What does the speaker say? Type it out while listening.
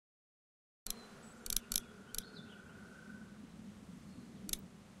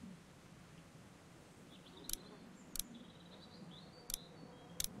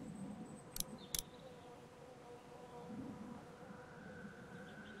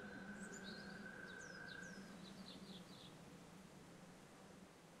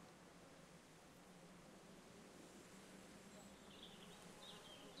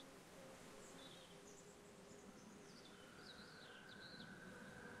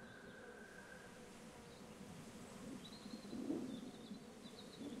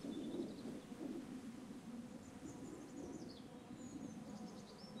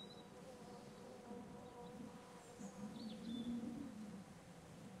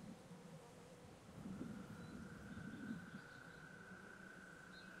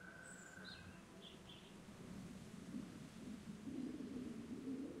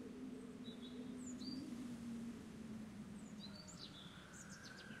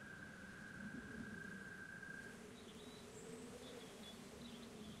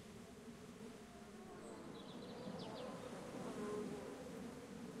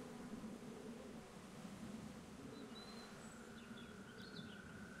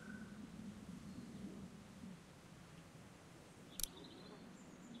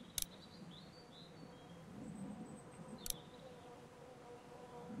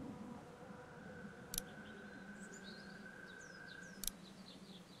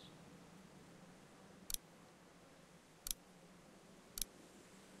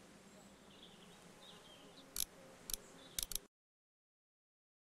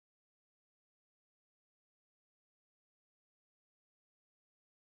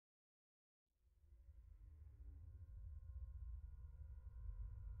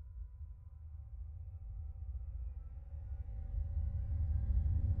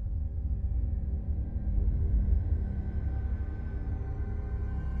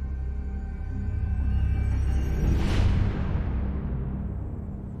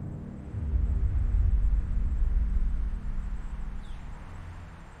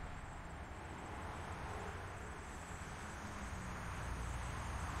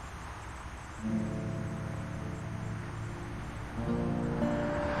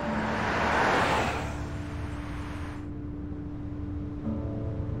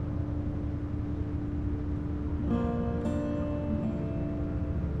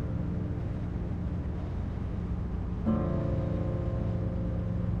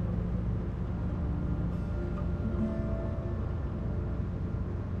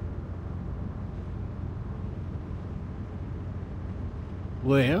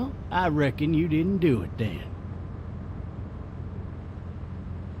Well, I reckon you didn't do it then.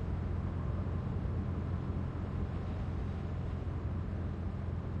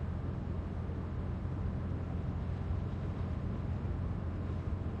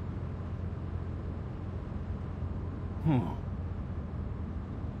 Huh.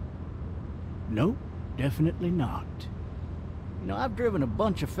 Nope, definitely not. You know, I've driven a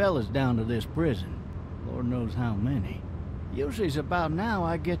bunch of fellas down to this prison. Lord knows how many. Usually it's about now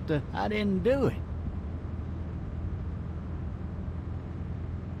I get the, I didn't do it.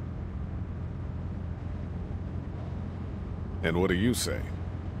 And what do you say?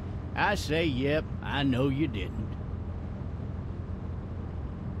 I say, yep, I know you didn't.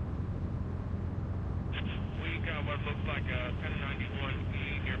 We got what looks like a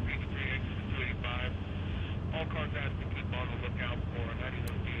 1091E near Peachtree, exit 285. All cars have to keep on the lookout for a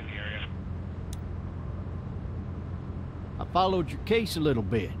 91B in the area. I followed your case a little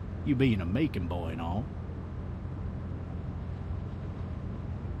bit, you being a Macon boy and all.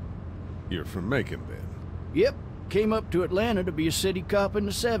 You're from Macon, then? Yep, came up to Atlanta to be a city cop in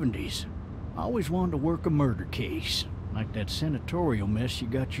the 70s. I always wanted to work a murder case, like that senatorial mess you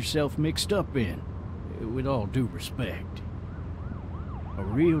got yourself mixed up in, with all due respect. A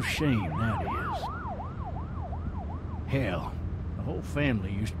real shame, that is. Hell, the whole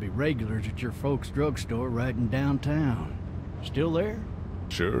family used to be regulars at your folks' drugstore right in downtown. Still there?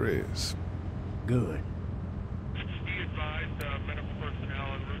 Sure is. Good. Be advised, medical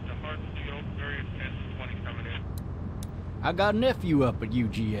personnel en route to Hartsfield, various 10-20 coming in. I got a nephew up at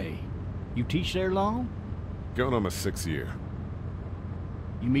UGA. You teach there long? Going on my 6th year.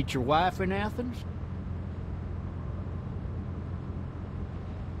 You meet your wife in Athens?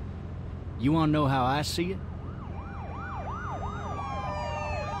 You want to know how I see it?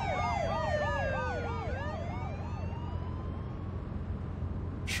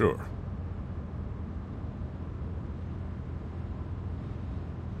 Sure.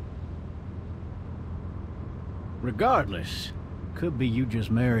 Regardless, could be you just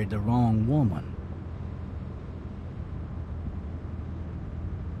married the wrong woman.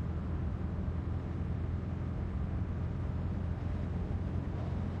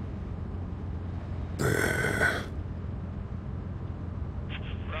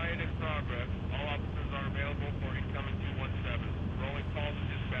 Riot in progress. All officers are available for incoming 217. Rolling calls and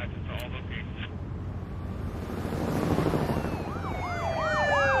dispatches to all locations.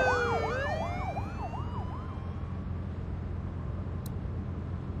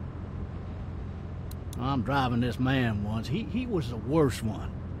 I'm driving this man once. He was the worst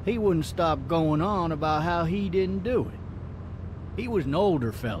one. He wouldn't stop going on about how he didn't do it. He was an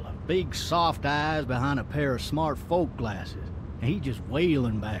older fella, big soft eyes behind a pair of smart folk glasses, and he just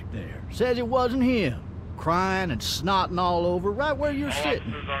wailing back there. Says it wasn't him, crying and snotting all over right where you're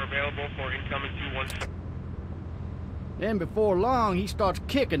sitting. All officers are available for incoming 217. Then before long, he starts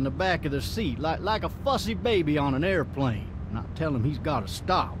kicking the back of the seat like a fussy baby on an airplane. And I tell him he's got to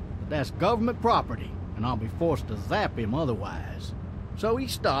stop, that that's government property, and I'll be forced to zap him otherwise. So he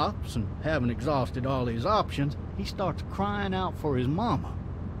stops, and having exhausted all his options, he starts crying out for his mama.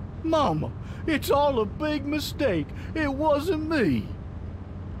 Mama, it's all a big mistake. It wasn't me.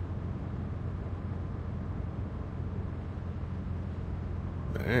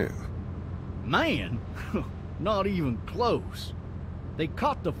 Man. Man? Not even close. They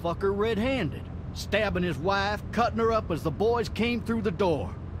caught the fucker red-handed, stabbing his wife, cutting her up as the boys came through the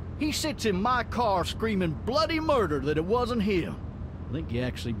door. He sits in my car screaming bloody murder that it wasn't him. I think he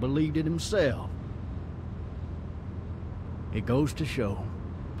actually believed it himself. It goes to show,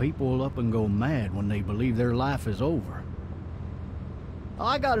 people will up and go mad when they believe their life is over. Oh,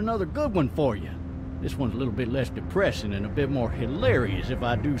 I got another good one for you. This one's a little bit less depressing and a bit more hilarious, if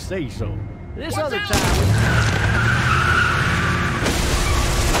I do say so. This other time...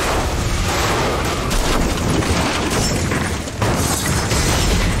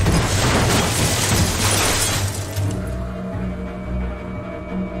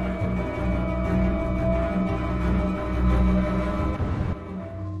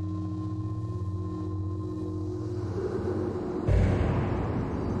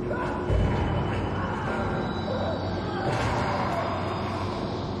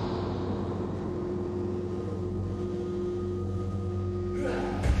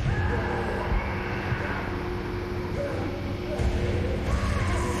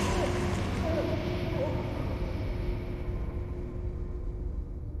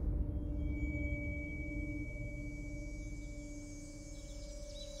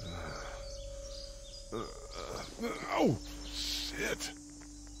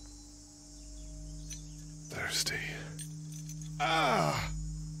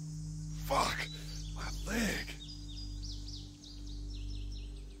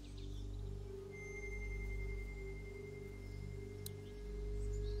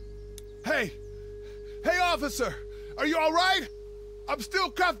 Officer, are you all right? I'm still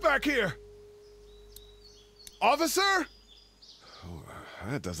cuffed back here. Officer? Oh,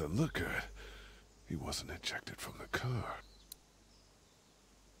 that doesn't look good. He wasn't ejected from the car.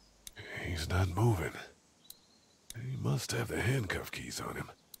 He's not moving. He must have the handcuff keys on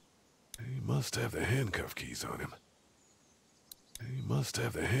him. He must have the handcuff keys on him. He must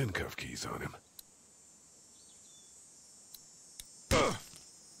have the handcuff keys on him.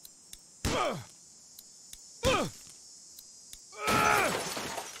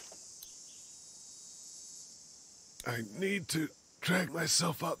 I need to drag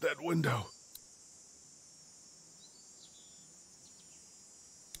myself out that window.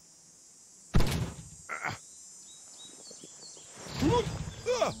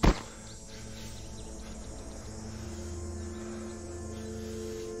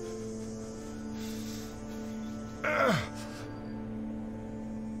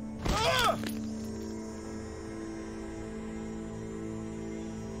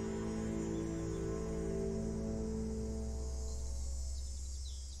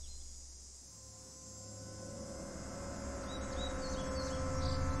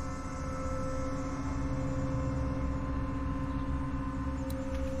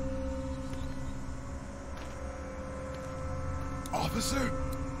 Officer?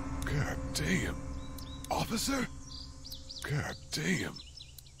 God damn. Officer? God damn.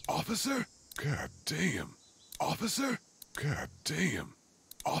 Officer? God damn. Officer? God damn.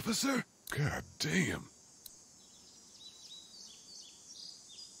 Officer? God damn.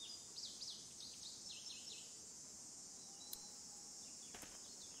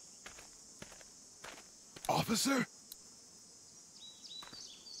 Officer?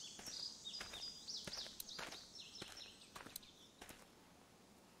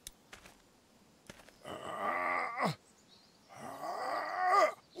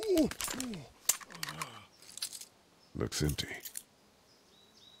 Looks empty.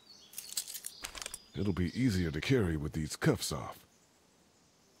 It'll be easier to carry with these cuffs off.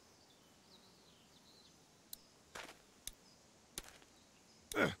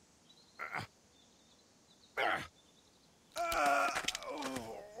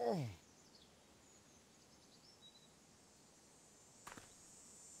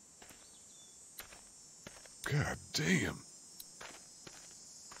 God damn.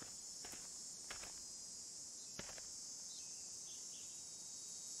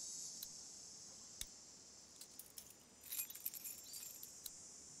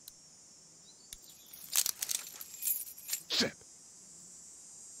 Shit.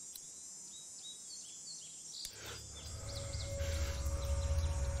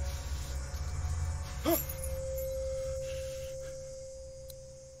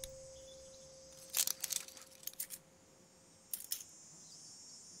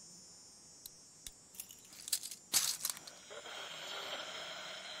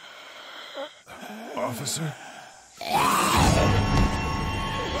 Officer?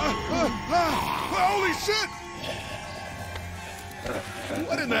 Holy shit!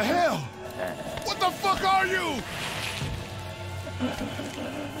 What in the hell? What the fuck are you?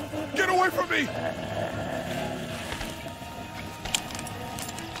 Get away from me!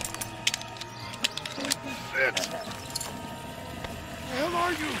 Shit! The hell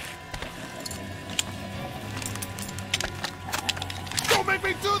are you? Don't make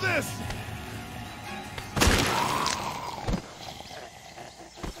me do this!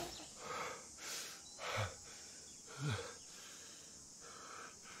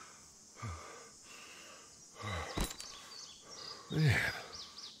 Man.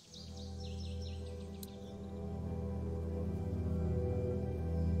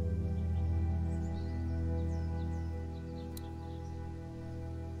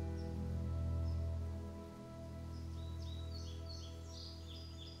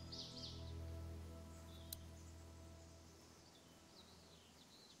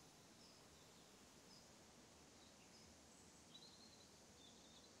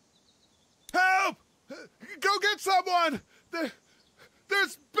 Help! Go get someone!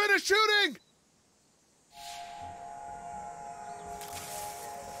 There's been a shooting!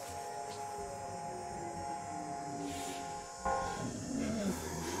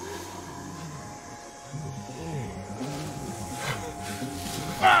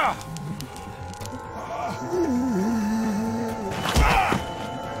 Ah!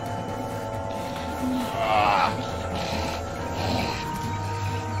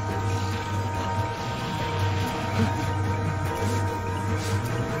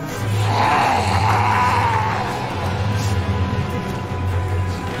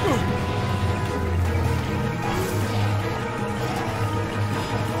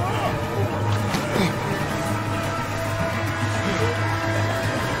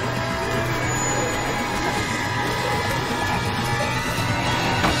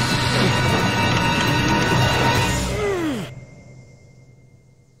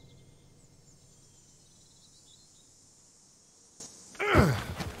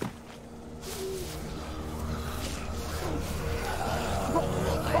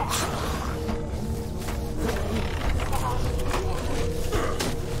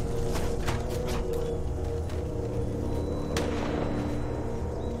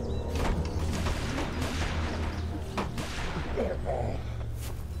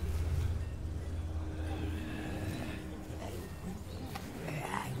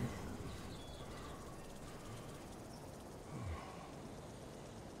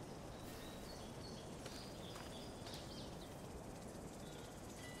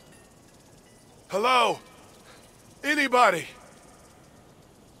 Hello? Anybody?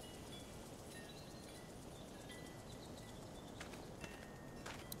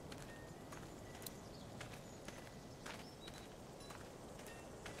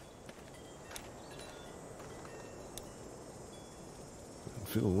 I'd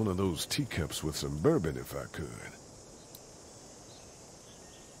fill one of those teacups with some bourbon if I could.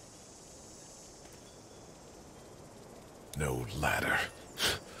 No ladder.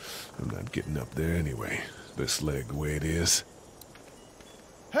 I'm not getting up there anyway. This leg the way it is.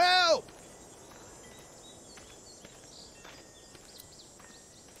 Help!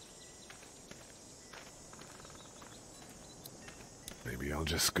 Maybe I'll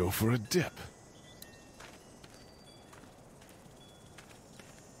just go for a dip.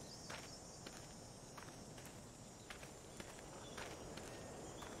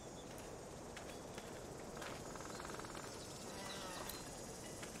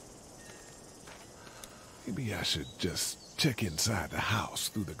 Maybe I should just check inside the house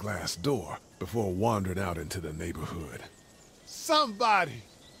through the glass door before wandering out into the neighborhood. Somebody!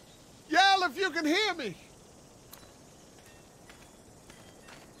 Yell if you can hear me!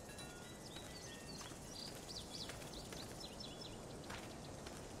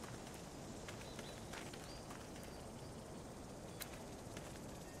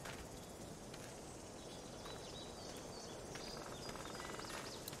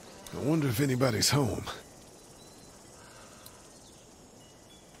 I wonder if anybody's home.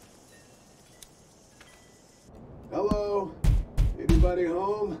 Hello? Anybody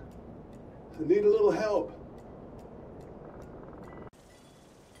home? I need a little help.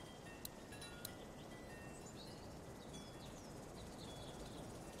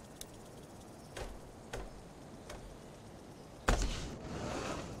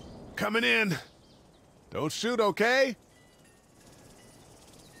 Coming in. Don't shoot, okay?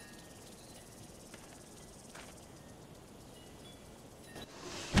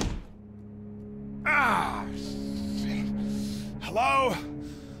 Ah, shit. Hello?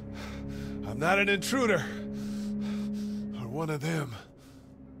 I'm not an intruder. Or one of them.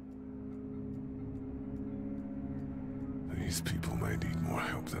 These people might need more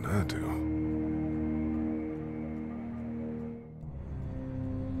help than I do.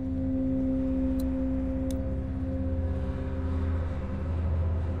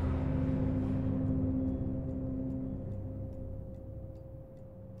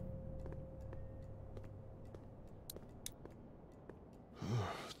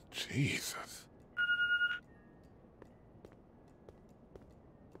 Jesus.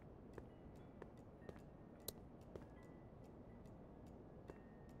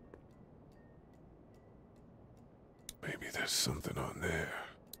 Maybe there's something on there.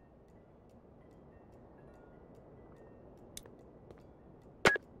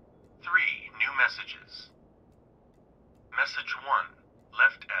 New messages. Message 1,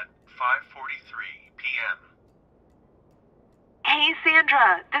 left at 5:43 p.m. Hey,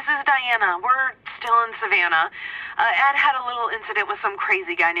 Sandra, this is Diana. We're still in Savannah. Ed had a little incident with some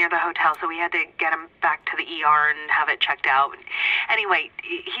crazy guy near the hotel, so we had to get him back to the ER and have it checked out. Anyway,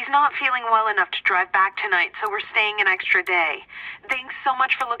 he's not feeling well enough to drive back tonight, so we're staying an extra day. Thanks so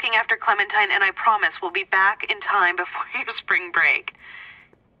much for looking after Clementine, and I promise we'll be back in time before your spring break.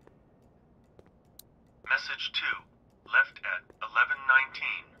 Message 2, left at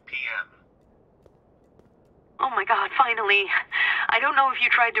 11:19 p.m. Oh my God, finally. I don't know if you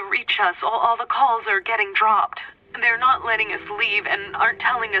tried to reach us. All the calls are getting dropped. They're not letting us leave and aren't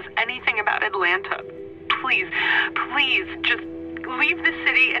telling us anything about Atlanta. Please, please, just leave the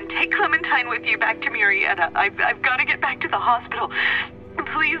city and take Clementine with you back to Murrieta. I've got to get back to the hospital.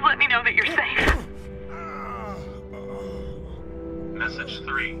 Please let me know that you're safe. Message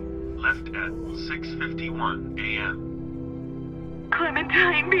 3, left at 6:51 a.m.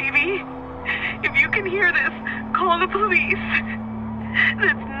 Clementine, baby. If you can hear this, call the police.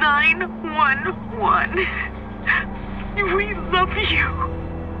 That's 911. We love you.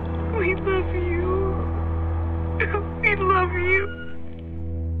 We love you. We love you.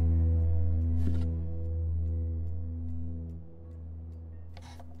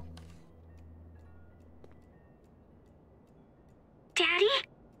 Daddy?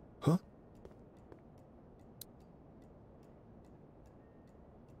 Huh?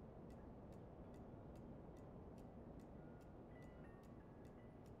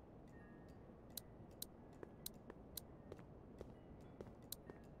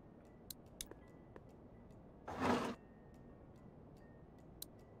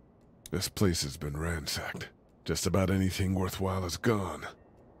 This place has been ransacked. Just about anything worthwhile is gone.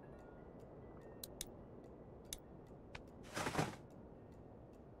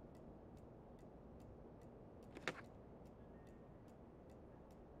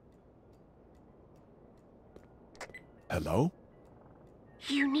 Hello?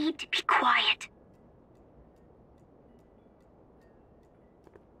 You need to be quiet.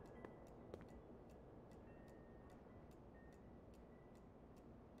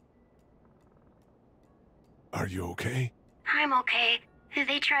 Are you okay? I'm okay.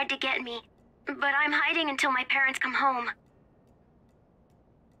 They tried to get me, but I'm hiding until my parents come home.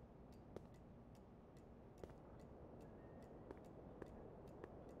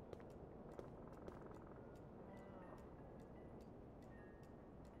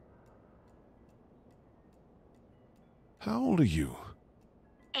 How old are you?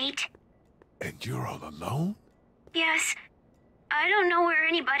 8. And you're all alone? Yes. I don't know where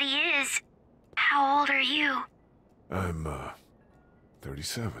anybody is. How old are you? I'm,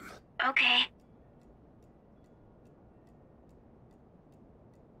 37. Okay.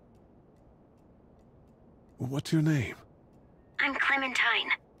 What's your name? I'm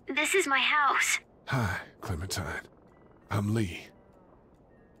Clementine. This is my house. Hi, Clementine. I'm Lee.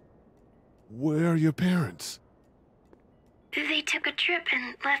 Where are your parents? They took a trip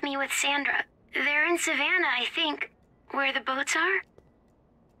and left me with Sandra. They're in Savannah, I think. Where the boats are?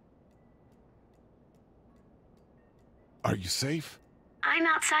 Are you safe? I'm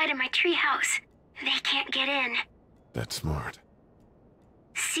outside in my treehouse. They can't get in. That's smart.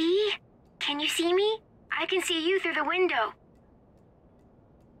 See? Can you see me? I can see you through the window.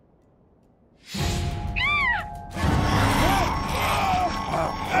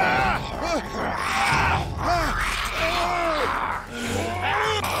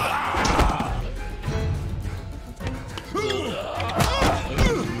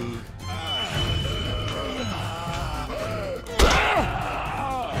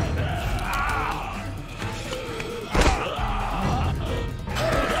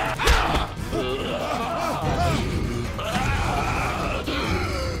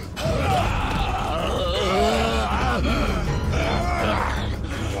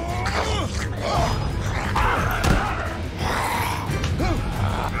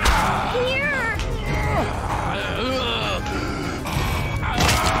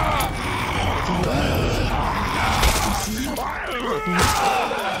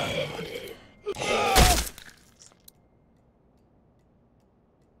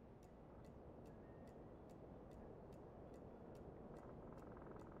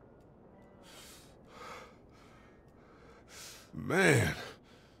 Man.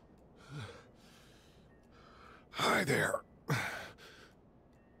 Hi there.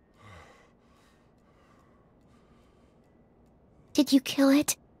 Did you kill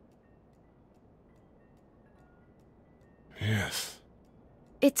it? Yes.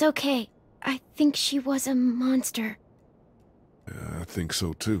 It's okay. I think she was a monster. I think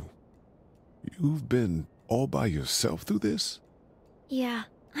so too. You've been all by yourself through this? Yeah,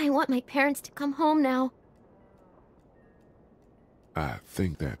 I want my parents to come home now. I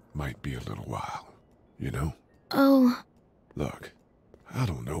think that might be a little while, you know? Oh. Look, I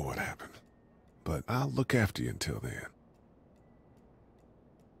don't know what happened, but I'll look after you until then.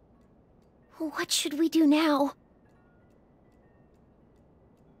 What should we do now?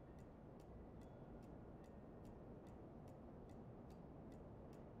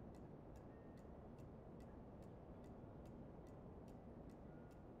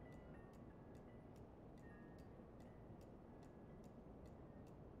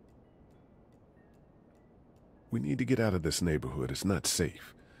 We need to get out of this neighborhood. It's not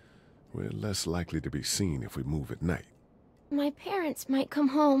safe. We're less likely to be seen if we move at night. My parents might come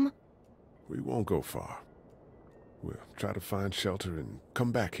home. We won't go far. We'll try to find shelter and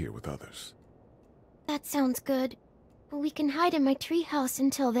come back here with others. That sounds good. We can hide in my treehouse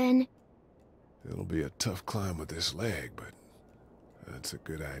until then. It'll be a tough climb with this leg, but that's a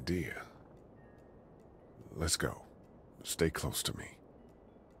good idea. Let's go. Stay close to me.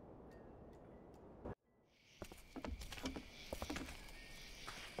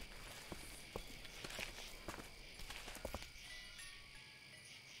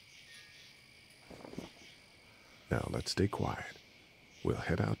 Now let's stay quiet. We'll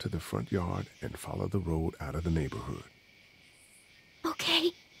head out to the front yard and follow the road out of the neighborhood.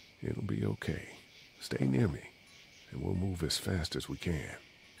 Okay. It'll be okay. Stay near me, and we'll move as fast as we can.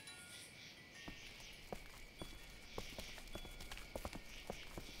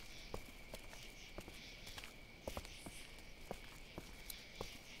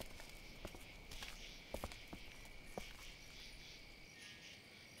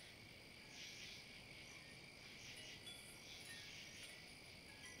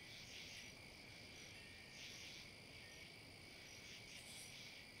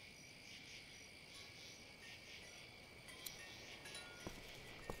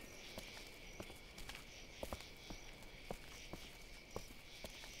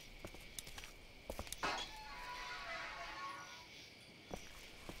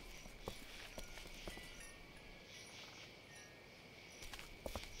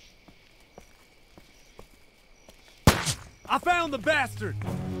 I found the bastard!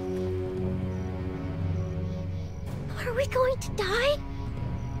 Are we going to die?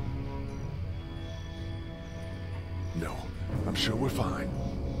 No, I'm sure we're fine.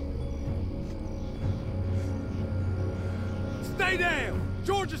 Stay down!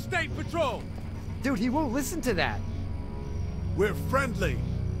 Georgia State Patrol! Dude, he won't listen to that. We're friendly.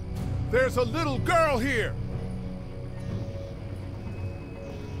 There's a little girl here.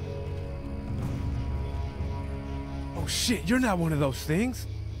 Oh shit, you're not one of those things?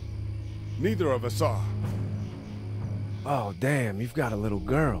 Neither of us are. Oh damn, you've got a little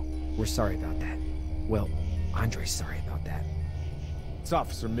girl. We're sorry about that. Well, Andre's sorry about that. It's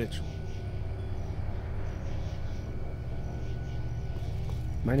Officer Mitchell.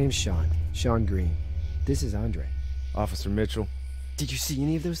 My name's Sean. Sean Green. This is Andre. Officer Mitchell. Did you see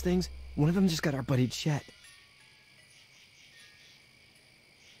any of those things? One of them just got our buddy Chet.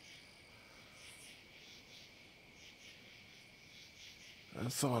 I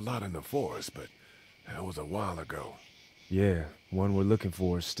saw a lot in the forest, but that was a while ago. Yeah, one we're looking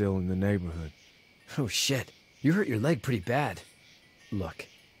for is still in the neighborhood. Oh shit, you hurt your leg pretty bad. Look,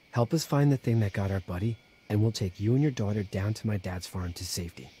 help us find the thing that got our buddy, and we'll take you and your daughter down to my dad's farm to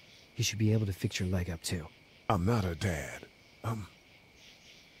safety. He should be able to fix your leg up too. I'm not a dad.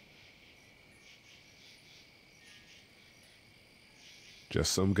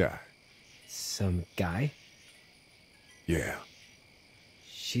 Just some guy. Some guy? Yeah.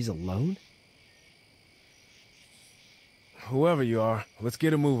 She's alone? Whoever you are, let's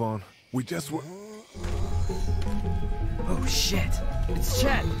get a move on. We just were... Oh shit, it's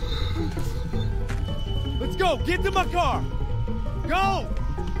Chet! Let's go! Get to my car! Go!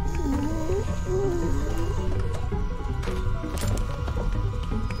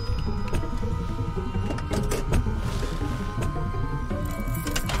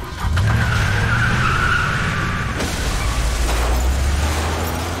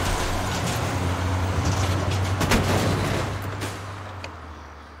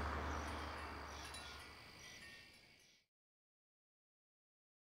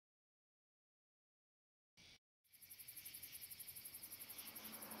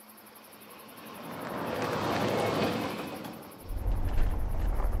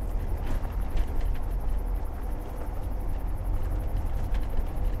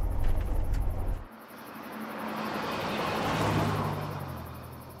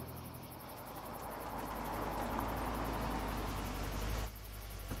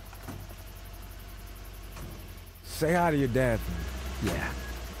 Say hi to your dad for me. Yeah,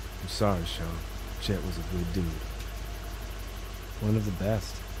 I'm sorry, Sean. Chet was a good dude. one of the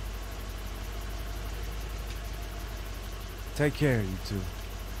best. Take care of you two.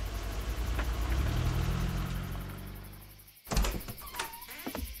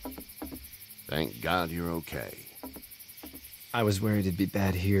 Thank God you're okay. I was worried it'd be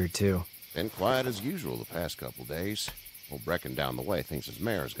bad here, too. Been quiet as usual the past couple days. Old Brecken down the way thinks his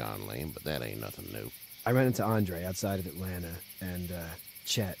mare's gone lame, but that ain't nothing new. I ran into Andre outside of Atlanta, and,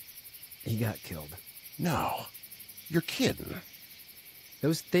 Chet, he got killed. No. You're kidding.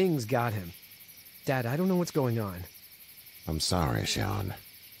 Those things got him. Dad, I don't know what's going on. I'm sorry, Sean.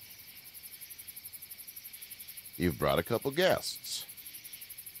 You've brought a couple guests.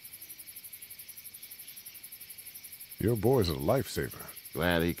 Your boy's a lifesaver.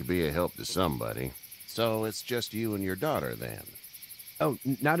 Glad he could be a help to somebody. So it's just you and your daughter, then? Oh,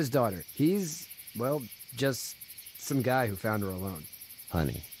 not his daughter. He's, well, just some guy who found her alone.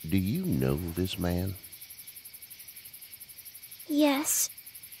 Honey, do you know this man? Yes.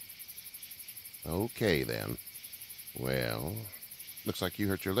 Okay, then. Well, looks like you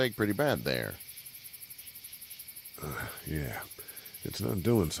hurt your leg pretty bad there. Yeah, it's not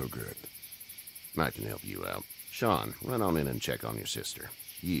doing so good. I can help you out. Sean, run on in and check on your sister.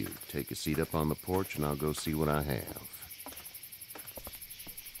 You, take a seat up on the porch and I'll go see what I have.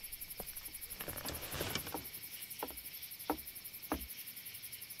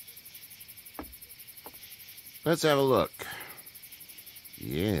 Let's have a look.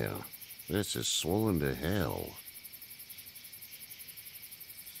 Yeah, this is swollen to hell.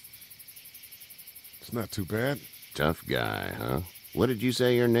 It's not too bad. Tough guy, huh? What did you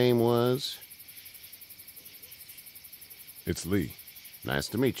say your name was? It's Lee. Nice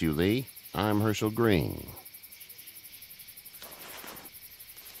to meet you, Lee. I'm Herschel Green.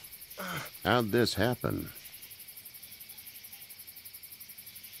 How'd this happen?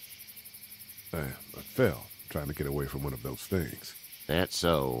 I fell, trying to get away from one of those things. That's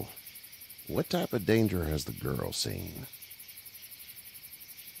so. What type of danger has the girl seen?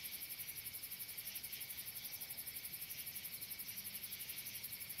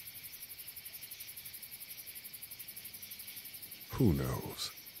 Who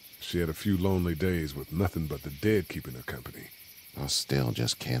knows? She had a few lonely days with nothing but the dead keeping her company. I still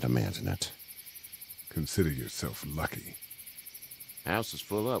just can't imagine it. Consider yourself lucky. House is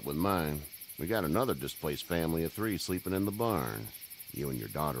full up with mine. We got another displaced family of 3 sleeping in the barn. You and your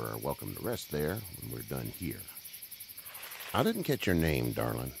daughter are welcome to rest there when we're done here. I didn't catch your name,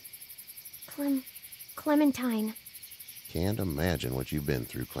 darling. Clementine. Can't imagine what you've been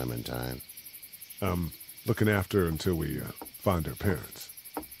through, Clementine. I'm looking after her until we find her parents.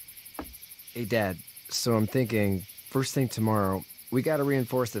 Hey, Dad, so I'm thinking, first thing tomorrow, we gotta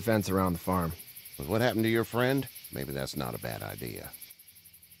reinforce the fence around the farm. With what happened to your friend, maybe that's not a bad idea.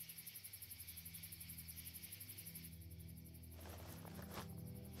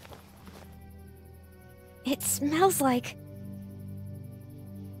 It smells like...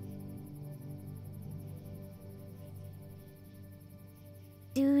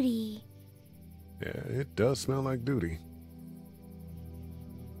 duty. Yeah, it does smell like duty.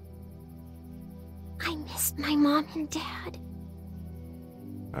 I miss my mom and dad.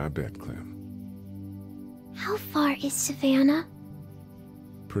 I bet, Clem. How far is Savannah?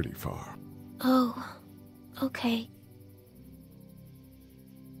 Pretty far. Oh, okay.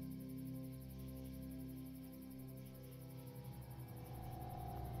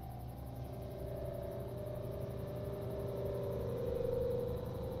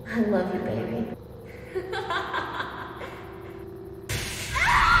 I love you, baby.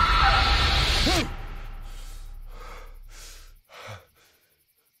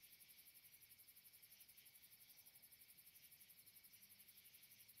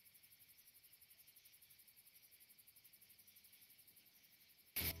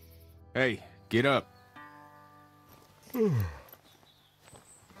 Hey, get up. I'm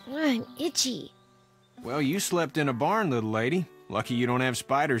itchy. Well, you slept in a barn, little lady. Lucky you don't have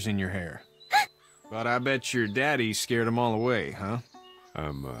spiders in your hair. But I bet your daddy scared them all away, huh?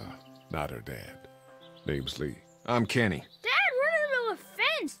 I'm, not her dad. Name's Lee. I'm Kenny. Dad, we're in the middle of a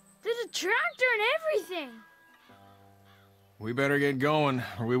fence. There's a tractor and everything. We better get going,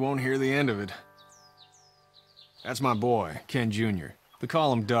 or we won't hear the end of it. That's my boy, Ken Jr. They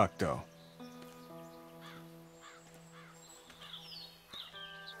call him Duck, though.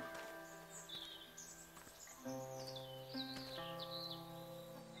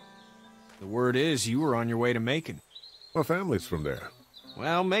 The word is you were on your way to Macon. My family's from there.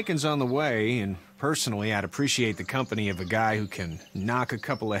 Well, Macon's on the way, and personally, I'd appreciate the company of a guy who can knock a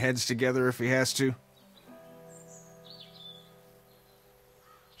couple of heads together if he has to.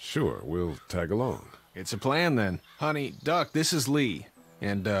 Sure, we'll tag along. It's a plan, then. Honey, Duck, this is Lee.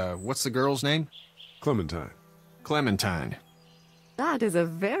 And, what's the girl's name? Clementine. Clementine. That is a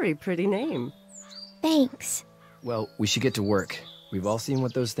very pretty name. Thanks. Well, we should get to work. We've all seen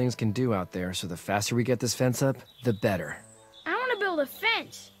what those things can do out there, so the faster we get this fence up, the better. I want to build a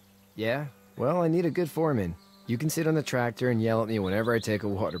fence. Yeah? Well, I need a good foreman. You can sit on the tractor and yell at me whenever I take a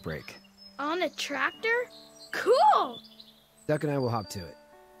water break. On a tractor? Cool! Duck and I will hop to it.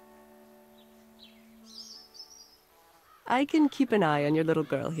 I can keep an eye on your little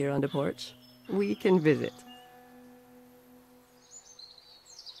girl here on the porch. We can visit.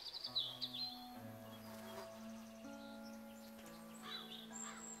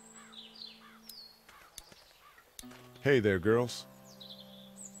 Hey there, girls.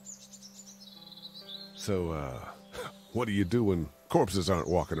 So, what do you do when corpses aren't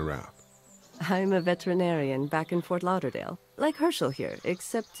walking around? I'm a veterinarian back in Fort Lauderdale. Like Herschel here,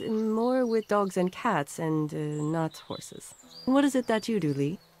 except more with dogs and cats and not horses. What is it that you do,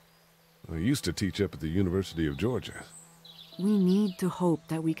 Lee? I used to teach up at the University of Georgia. We need to hope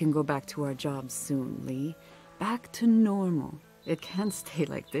that we can go back to our jobs soon, Lee. Back to normal. It can't stay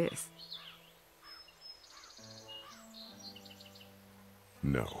like this.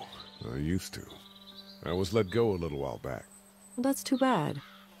 No, I used to. I was let go a little while back. Well, that's too bad.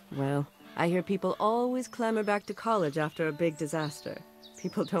 Well, I hear people always clamor back to college after a big disaster.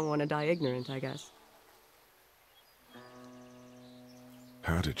 People don't want to die ignorant, I guess.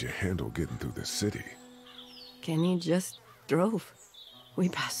 How did you handle getting through the city? Kenny just drove. We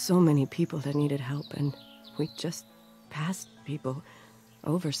passed so many people that needed help, and we just passed people.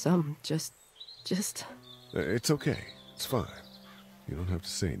 Over some, just... It's okay. It's fine. You don't have to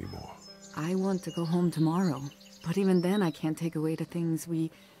say anymore. I want to go home tomorrow, but even then I can't take away the things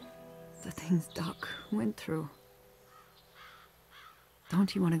Doc went through.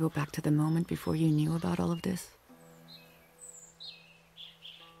 Don't you want to go back to the moment before you knew about all of this?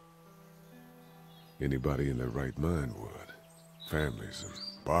 Anybody in their right mind would. Families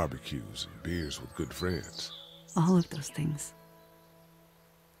and barbecues and beers with good friends. All of those things.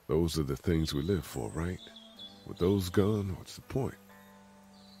 Those are the things we live for, right? With those gone, what's the point?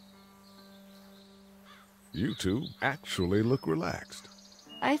 You two actually look relaxed.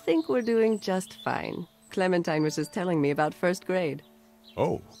 I think we're doing just fine. Clementine was just telling me about first grade.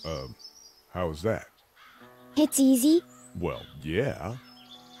 Oh, how was that? It's easy. Well, yeah.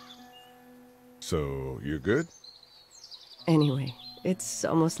 So, you're good? Anyway, it's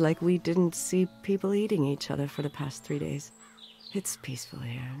almost like we didn't see people eating each other for the past 3 days. It's peaceful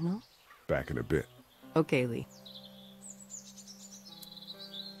here, no? Back in a bit. Okay, Lee.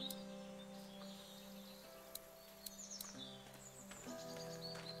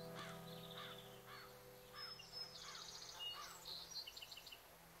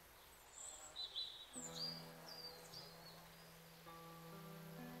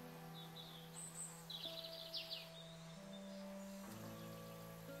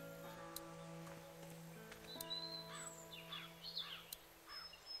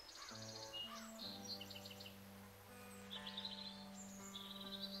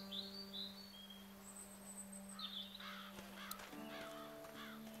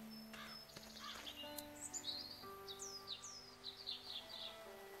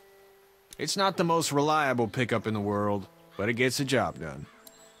 It's not the most reliable pickup in the world, but it gets the job done.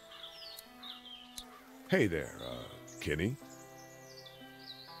 Hey there, Kenny.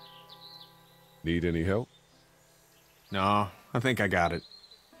 Need any help? No, I think I got it.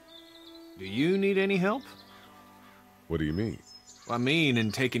 Do you need any help? What do you mean? I mean,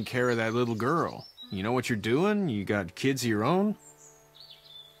 in taking care of that little girl. You know what you're doing? You got kids of your own?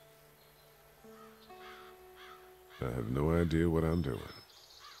 I have no idea what I'm doing.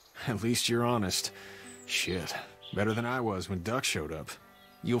 At least you're honest. Shit. Better than I was when Duck showed up.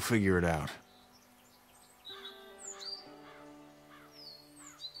 You'll figure it out.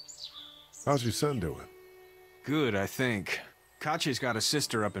 How's your son doing? Good, I think. Katya's got a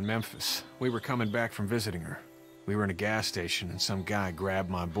sister up in Memphis. We were coming back from visiting her. We were in a gas station and some guy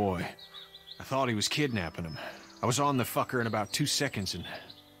grabbed my boy. I thought he was kidnapping him. I was on the fucker in about 2 seconds and...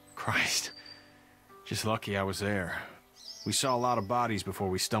 Christ. Just lucky I was there. We saw a lot of bodies before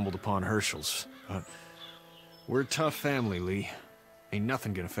we stumbled upon Herschel's, but we're a tough family, Lee. Ain't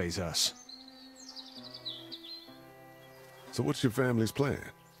nothing gonna faze us. So what's your family's plan?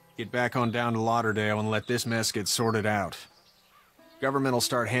 Get back on down to Lauderdale and let this mess get sorted out. Government will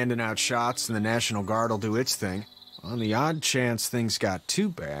start handing out shots and the National Guard will do its thing. On the odd chance things got too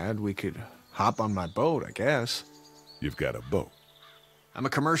bad, we could hop on my boat, I guess. You've got a boat? I'm a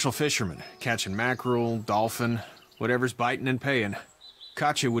commercial fisherman, catching mackerel, dolphin, whatever's biting and paying.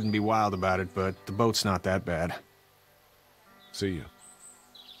 Katya wouldn't be wild about it, but the boat's not that bad. See you.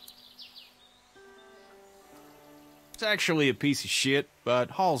 It's actually a piece of shit,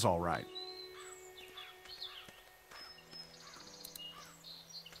 but Hall's all right.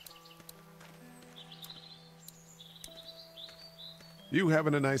 You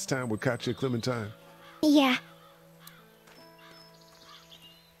having a nice time with Katya, Clementine? Yeah.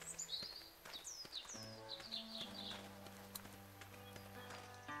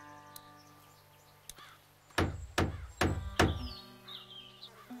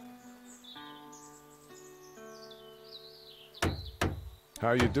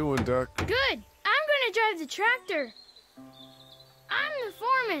 How you doing, Duck? Good. I'm gonna drive the tractor. I'm the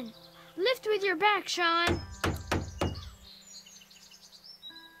foreman. Lift with your back, Sean.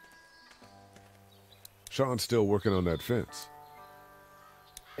 Sean's still working on that fence.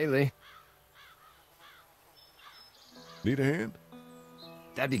 Hey, Lee. Need a hand?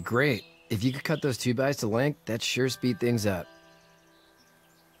 That'd be great. If you could cut those 2x to length, that'd sure speed things up.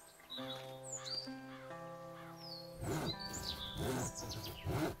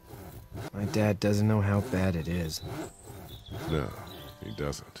 My dad doesn't know how bad it is. No, he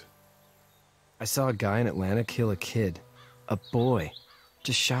doesn't. I saw a guy in Atlanta kill a kid. A boy.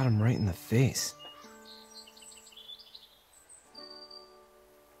 Just shot him right in the face.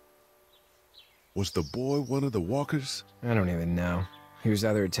 Was the boy one of the walkers? I don't even know. He was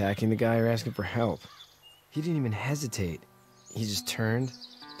either attacking the guy or asking for help. He didn't even hesitate. He just turned,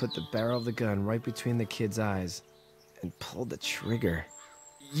 put the barrel of the gun right between the kid's eyes, and pulled the trigger.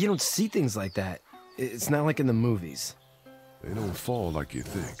 You don't see things like that. It's not like in the movies. They don't fall like you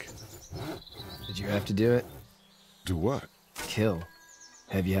think. Did you have to do it? Do what? Kill.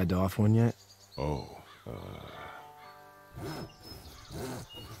 Have you had to off one yet? Oh,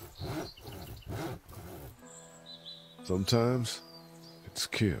 sometimes it's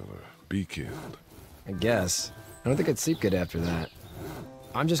kill or be killed. I guess. I don't think I'd sleep good after that.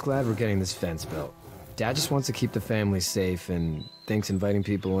 I'm just glad we're getting this fence built. Dad just wants to keep the family safe and thinks inviting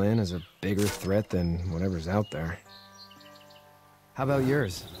people in is a bigger threat than whatever's out there. How about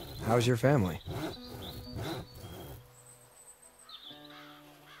yours? How's your family?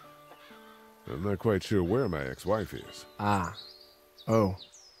 I'm not quite sure where my ex-wife is. Ah. Oh.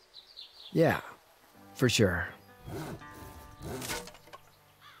 Yeah, for sure.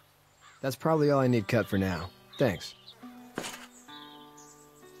 That's probably all I need cut for now. Thanks.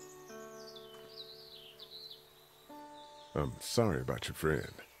 I'm sorry about your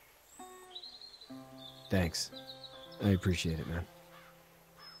friend. Thanks. I appreciate it, man.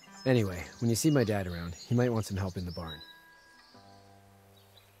 Anyway, when you see my dad around, he might want some help in the barn.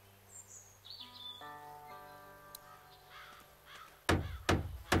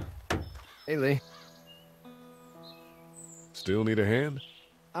 Hey, Lee. Still need a hand?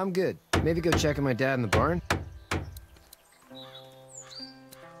 I'm good. Maybe go check on my dad in the barn?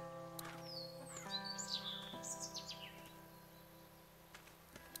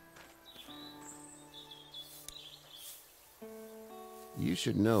 You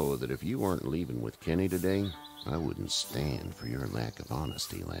should know that if you weren't leaving with Kenny today, I wouldn't stand for your lack of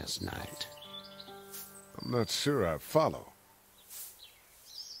honesty last night. I'm not sure I follow.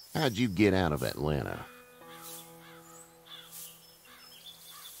 How'd you get out of Atlanta?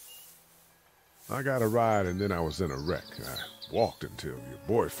 I got a ride and then I was in a wreck. I walked until your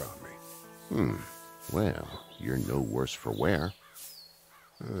boy found me. Well, you're no worse for wear.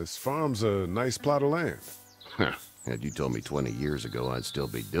 This farm's a nice plot of land. Had you told me 20 years ago I'd still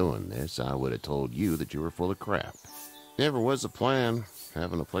be doing this, I would have told you that you were full of crap. Never was a plan,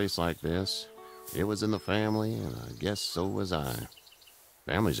 having a place like this. It was in the family, and I guess so was I.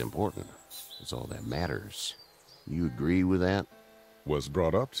 Family's important. It's all that matters. You agree with that? Was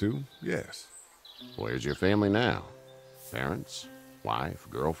brought up to, yes. Where's your family now? Parents? Wife?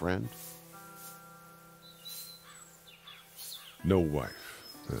 Girlfriend? No wife.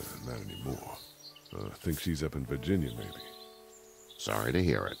 Not anymore. I think she's up in Virginia, maybe. Sorry to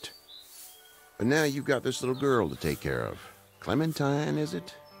hear it. But now you've got this little girl to take care of. Clementine, is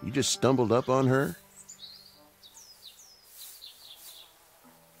it? You just stumbled up on her?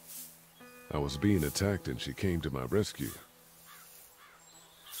 I was being attacked and she came to my rescue.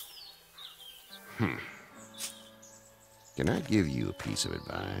 Can I give you a piece of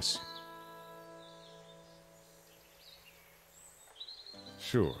advice?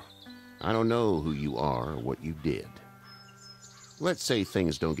 Sure. I don't know who you are or what you did. Let's say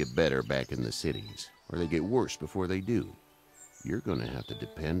things don't get better back in the cities, or they get worse before they do. You're gonna have to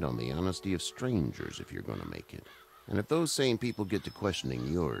depend on the honesty of strangers if you're gonna make it. And if those same people get to questioning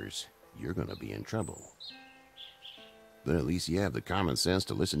yours, you're gonna be in trouble. But at least you have the common sense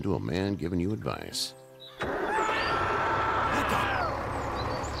to listen to a man giving you advice.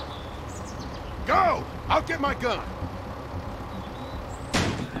 Go! I'll get my gun!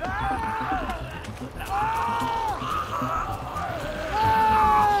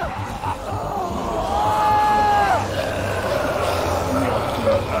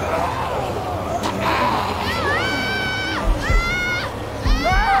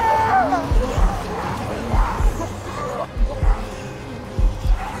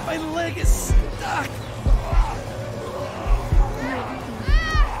 My leg is stuck!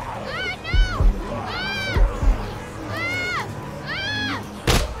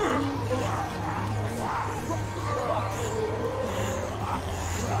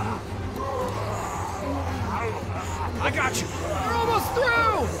 I got you! We're almost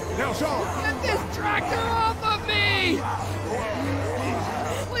through! Now, Sean! Get this tractor off of me!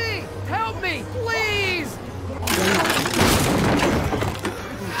 Please, help me, please!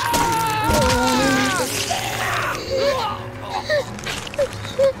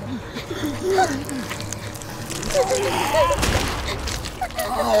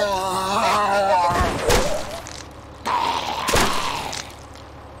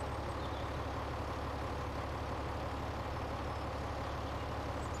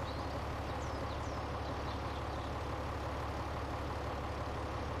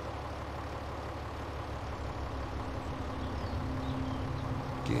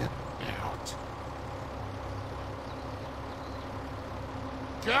 Get out.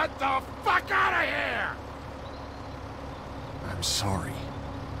 Get the fuck out of here! I'm sorry.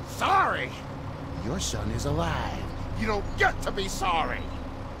 Sorry? Your son is alive. You don't get to be sorry.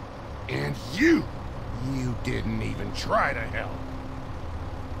 And you didn't even try to help.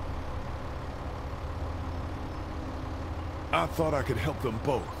 I thought I could help them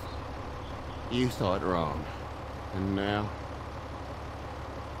both. You thought wrong. And now?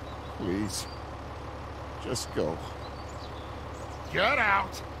 Please, just go. Get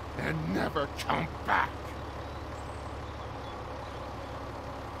out and never come back.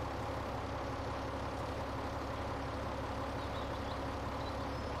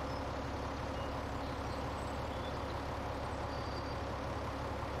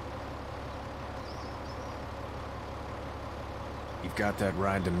 You've got that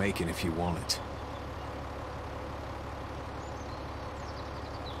ride to Macon if you want it.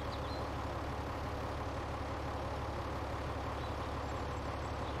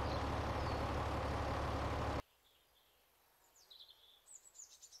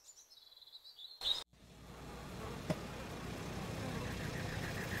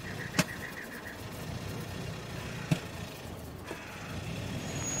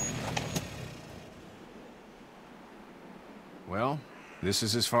 Well, this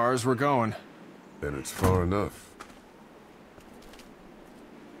is as far as we're going. Then it's far enough.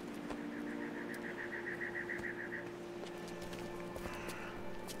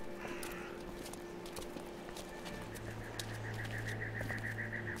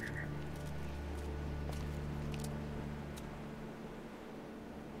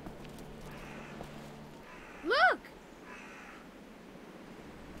 Look!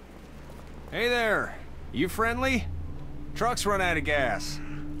 Hey there! You friendly? Truck's run out of gas.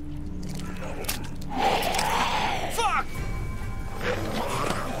 Fuck!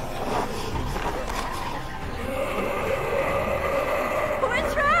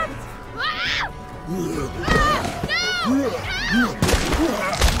 We're trapped! Ah! Ah! No!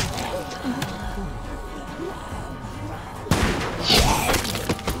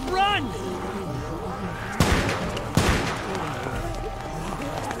 Run!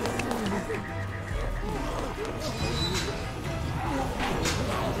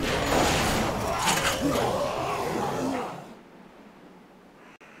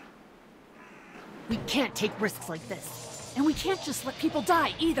 We can't take risks like this. And we can't just let people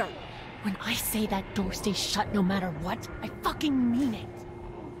die, either. When I say that door stays shut no matter what, I fucking mean it.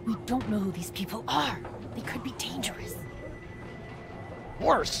 We don't know who these people are. They could be dangerous.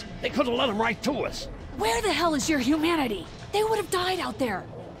 Worse, they could have let them right to us. Where the hell is your humanity? They would have died out there.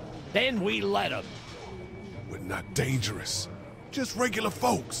 Then we let them. We're not dangerous. Just regular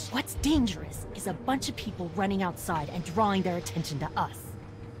folks. What's dangerous is a bunch of people running outside and drawing their attention to us.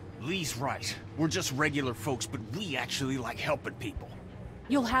 Lee's right. We're just regular folks, but we actually like helping people.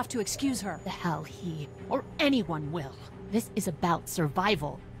 You'll have to excuse her. The hell he or anyone will. This is about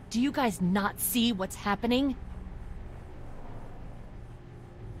survival. Do you guys not see what's happening?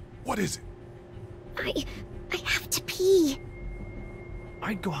 What is it? I have to pee.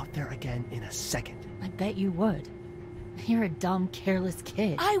 I'd go out there again in a second. I bet you would. You're a dumb, careless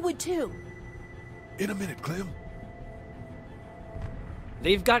kid. I would too. In a minute, Clem.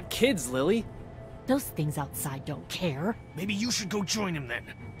 They've got kids, Lily. Those things outside don't care. Maybe you should go join them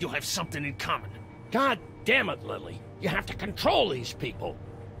then. You'll have something in common. God damn it, Lily. You have to control these people.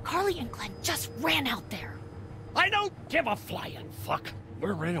 Carly and Glenn just ran out there. I don't give a flying fuck.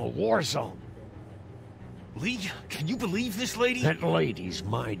 We're in a war zone. Lee, can you believe this lady? That lady's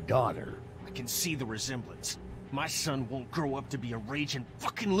my daughter. I can see the resemblance. My son won't grow up to be a raging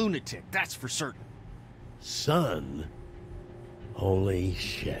fucking lunatic, that's for certain. Son? Holy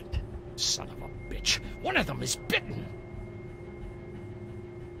shit. Son of a bitch. One of them is bitten.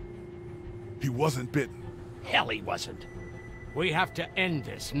 He wasn't bitten. Hell, he wasn't. We have to end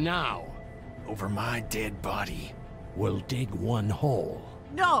this now. Over my dead body. We'll dig one hole.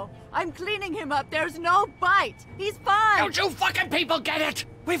 No, I'm cleaning him up. There's no bite. He's fine. Don't you fucking people get it?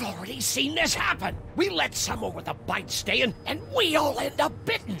 We've already seen this happen. We let someone with a bite stay in, and we all end up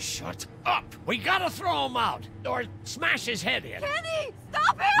bitten. Shut up. We gotta throw him out, or smash his head in. Kenny,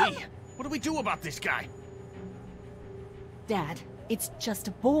 stop him! Lee, what do we do about this guy? Dad, it's just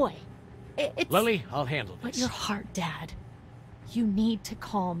a boy. It's... Lily, I'll handle this. But your heart, Dad. You need to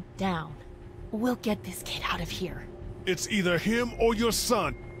calm down. We'll get this kid out of here. It's either him or your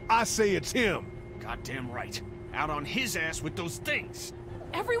son. I say it's him. Goddamn right. Out on his ass with those things.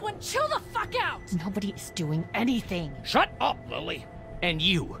 Everyone chill the fuck out! Nobody is doing anything. Shut up, Lily. And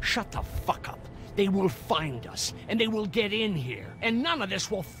you, shut the fuck up. They will find us, and they will get in here, and none of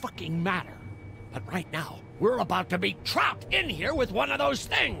this will fucking matter. But right now, we're about to be trapped in here with one of those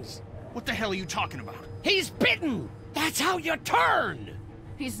things. What the hell are you talking about? He's bitten! That's how you turn!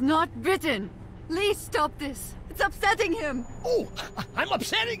 He's not bitten. Lee, stop this. It's upsetting him. Oh, I'm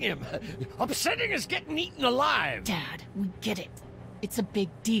upsetting him. Upsetting is getting eaten alive. Dad, we get it. It's a big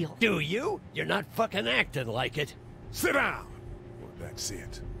deal. Do you? You're not fucking acting like it. Sit down. Well, that's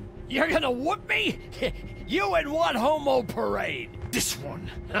it. You're gonna whoop me? You in what homo parade? This one.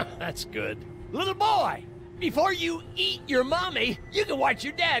 That's good. Little boy, before you eat your mommy, you can watch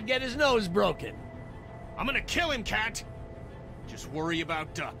your dad get his nose broken. I'm gonna kill him, Cat. Just worry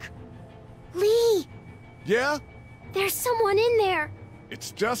about Duck. Lee! Yeah? There's someone in there.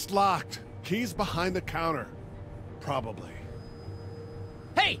 It's just locked. Key's behind the counter. Probably.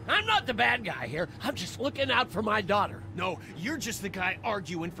 Hey, I'm not the bad guy here. I'm just looking out for my daughter. No, you're just the guy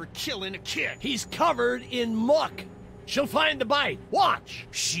arguing for killing a kid. He's covered in muck. She'll find the bite. Watch.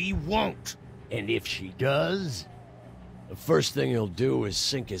 She won't. And if she does, the first thing he'll do is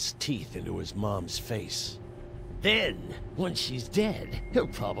sink his teeth into his mom's face. Then, once she's dead, he'll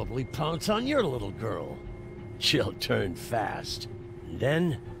probably pounce on your little girl. She'll turn fast. And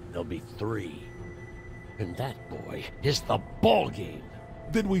then there'll be 3. And that, boy, is the ball game.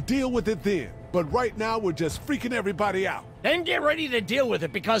 Then we deal with it then. But right now, we're just freaking everybody out. Then get ready to deal with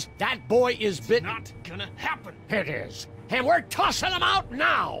it, because that boy is bitten. Not gonna happen. It is. And we're tossing him out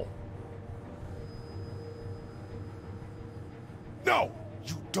now. No!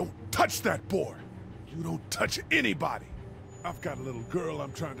 You don't touch that boy! You don't touch anybody! I've got a little girl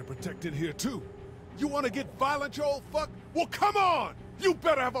I'm trying to protect in here, too. You want to get violent, you old fuck? Well, come on! You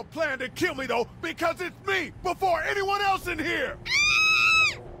better have a plan to kill me, though, because it's me before anyone else in here!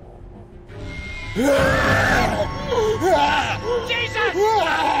 Jesus!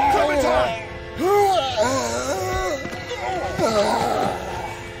 Clementine!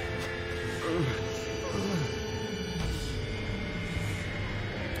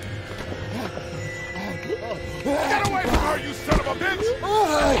 Get away from her, you son of a bitch!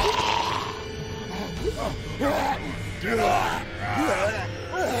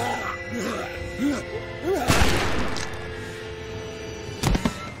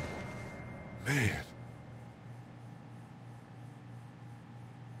 Man.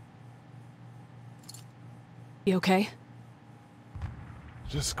 You okay?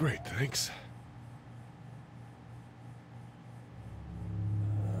 Just great, thanks.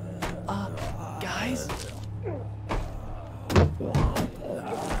 Guys?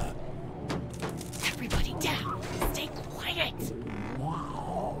 Everybody down! Stay quiet!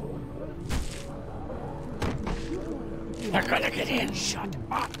 They're gonna get in. Shut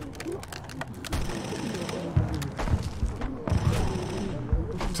up.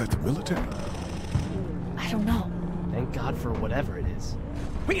 Is that the military? I don't know. Thank God for whatever it is.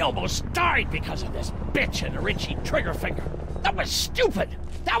 We almost died because of this bitch and a Richie Triggerfinger. That was stupid.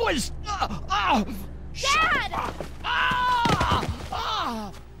 That was... Dad!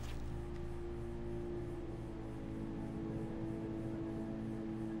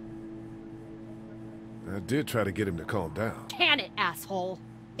 I did try to get him to calm down. Can it, asshole?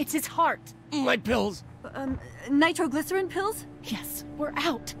 It's his heart. My pills. Nitroglycerin pills? Yes, we're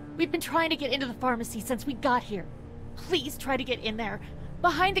out. We've been trying to get into the pharmacy since we got here. Please try to get in there.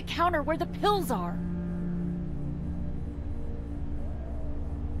 Behind the counter where the pills are.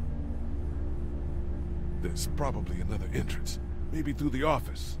 There's probably another entrance. Maybe through the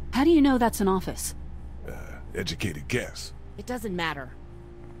office. How do you know that's an office? Educated guess. It doesn't matter.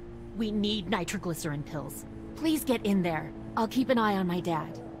 We need nitroglycerin pills. Please get in there. I'll keep an eye on my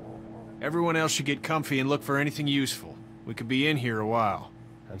dad. Everyone else should get comfy and look for anything useful. We could be in here a while.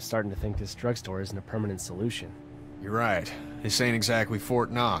 I'm starting to think this drugstore isn't a permanent solution. You're right. This ain't exactly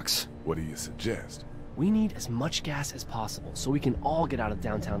Fort Knox. What do you suggest? We need as much gas as possible so we can all get out of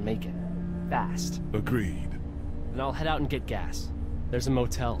downtown Macon. Fast. Agreed. Then I'll head out and get gas. There's a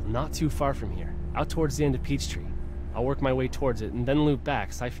motel not too far from here, out towards the end of Peachtree. I'll work my way towards it and then loop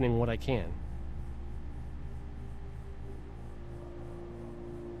back, siphoning what I can.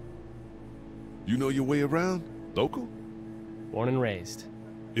 You know your way around? Local? Born and raised.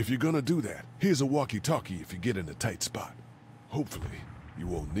 If you're gonna do that, here's a walkie-talkie if you get in a tight spot. Hopefully, you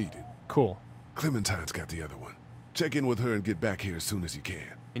won't need it. Cool. Clementine's got the other one. Check in with her and get back here as soon as you can.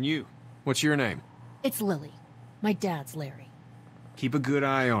 And you? What's your name? It's Lily. My dad's Larry. Keep a good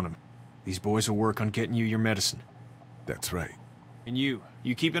eye on him. These boys will work on getting you your medicine. That's right. And you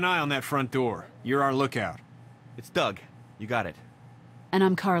keep an eye on that front door. You're our lookout. It's Doug. You got it. And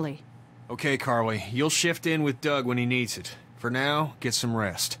I'm Carly. Okay, Carly. You'll shift in with Doug when he needs it. For now, get some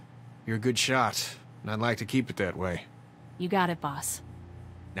rest. You're a good shot, and I'd like to keep it that way. You got it, boss.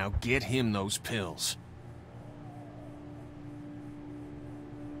 Now get him those pills.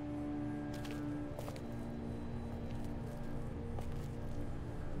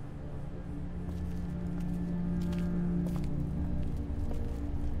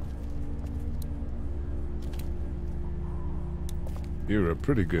 You're a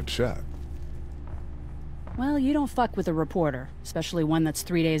pretty good shot. Well, you don't fuck with a reporter, especially one that's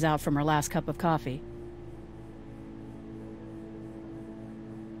 3 days out from her last cup of coffee.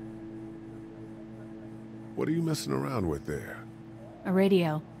 What are you messing around with there? A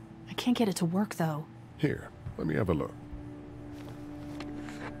radio. I can't get it to work, though. Here, let me have a look.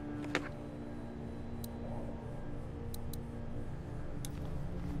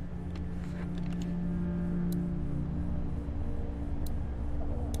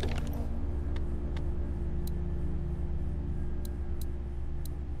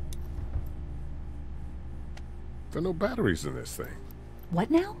 There are no batteries in this thing.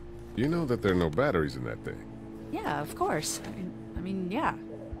 What now? You know that there are no batteries in that thing. Yeah, of course. I mean, yeah.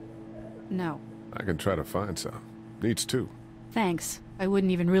 No. I can try to find some. Needs two. Thanks. I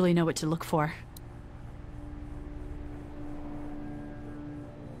wouldn't even really know what to look for.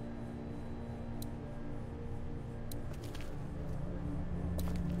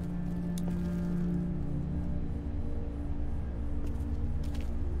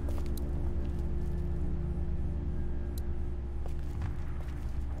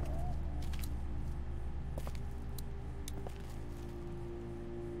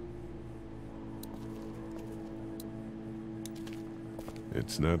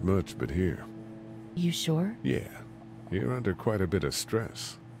 It's not much, but here. You sure? Yeah. You're under quite a bit of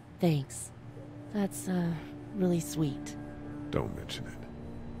stress. Thanks. That's, really sweet. Don't mention it.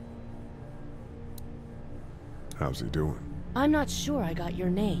 How's he doing? I'm not sure I got your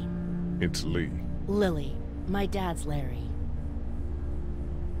name. It's Lee. Lily. My dad's Larry.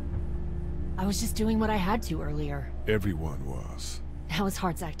 I was just doing what I had to earlier. Everyone was. Now his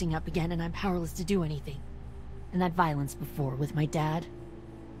heart's acting up again and I'm powerless to do anything. And that violence before with my dad,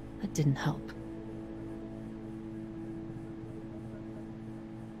 that didn't help.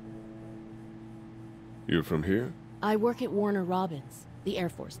 You're from here? I work at Warner Robins, the Air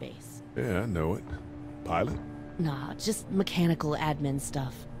Force Base. Yeah, I know it. Pilot? Nah, just mechanical admin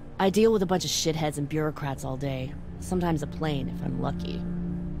stuff. I deal with a bunch of shitheads and bureaucrats all day. Sometimes a plane, if I'm lucky.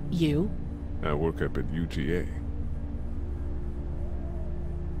 You? I work up at UGA.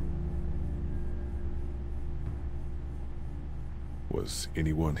 Was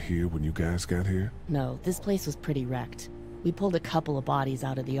anyone here when you guys got here? No, this place was pretty wrecked. We pulled a couple of bodies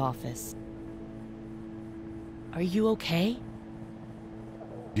out of the office. Are you okay?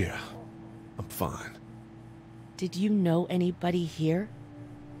 Yeah, I'm fine. Did you know anybody here?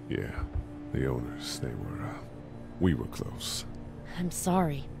 Yeah, the owners, we were close. I'm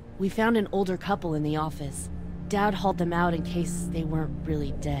sorry. We found an older couple in the office. Dad hauled them out in case they weren't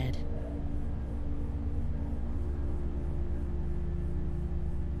really dead.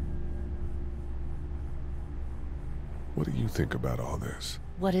 What do you think about all this?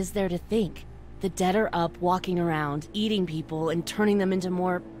 What is there to think? The dead are up, walking around, eating people, and turning them into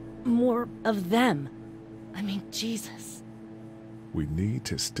more of them. I mean, Jesus. We need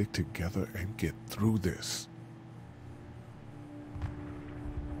to stick together and get through this.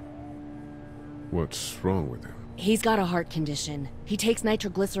 What's wrong with him? He's got a heart condition. He takes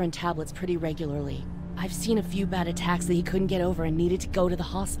nitroglycerin tablets pretty regularly. I've seen a few bad attacks that he couldn't get over and needed to go to the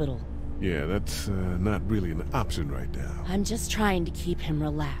hospital. Yeah, that's not really an option right now. I'm just trying to keep him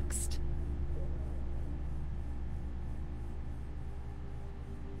relaxed.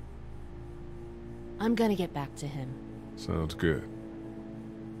 I'm gonna get back to him. Sounds good.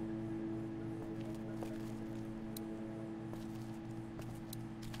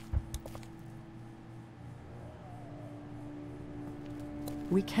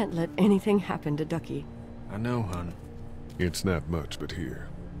 We can't let anything happen to Ducky. I know, hon. It's not much, but here.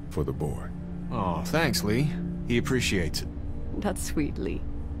 For the boy. Oh, thanks, Lee. He appreciates it. That's sweet, Lee.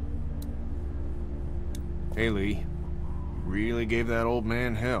 Hey, Lee. You really gave that old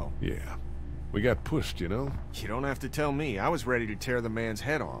man hell. Yeah. We got pushed, you know? You don't have to tell me. I was ready to tear the man's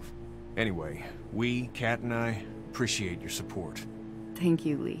head off. Anyway, we, Kat and I, appreciate your support. Thank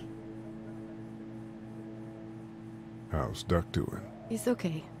you, Lee. How's Duck doing? He's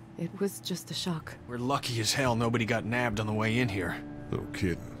okay. It was just a shock. We're lucky as hell nobody got nabbed on the way in here. No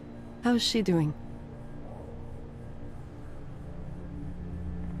kidding. How's she doing?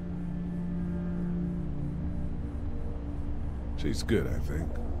 She's good, I think.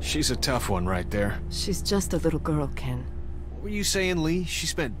 She's a tough one right there. She's just a little girl, Ken. What were you saying, Lee? She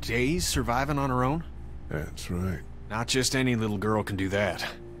spent days surviving on her own? That's right. Not just any little girl can do that.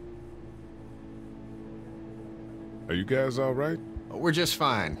 Are you guys all right? We're just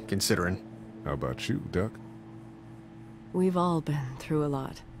fine, considering. How about you, Duck? We've all been through a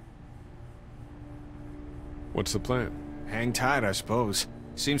lot. What's the plan? Hang tight, I suppose.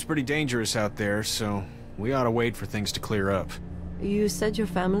 Seems pretty dangerous out there, so we ought to wait for things to clear up. You said your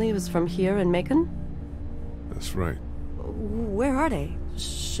family was from here in Macon? That's right. Where are they?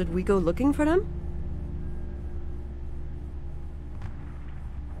 Should we go looking for them?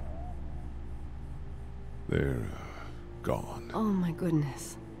 They're gone. Oh my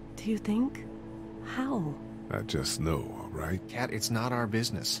goodness. Do you think? How? I just know, all right? Kat, it's not our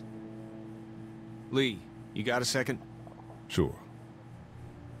business. Lee, you got a second? Sure.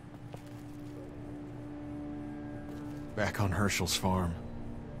 Back on Herschel's farm.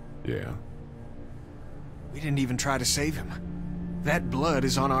 Yeah? We didn't even try to save him. That blood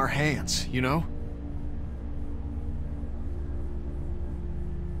is on our hands, you know?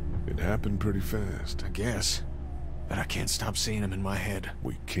 It happened pretty fast. I guess. But I can't stop seeing him in my head.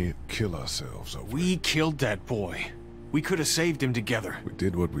 We can't kill ourselves over We killed that boy. We could have saved him together. We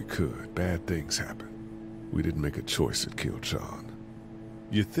did what we could. Bad things happen. We didn't make a choice that killed Sean.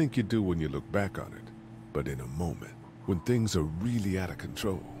 You think you do when you look back on it, but in a moment, when things are really out of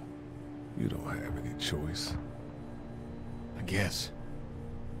control, you don't have any choice. I guess.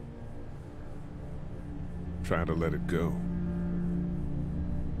 Try to let it go.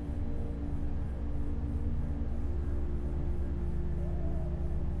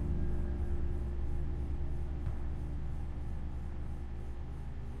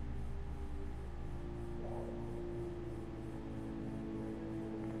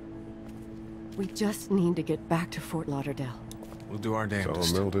 We just need to get back to Fort Lauderdale. We'll do our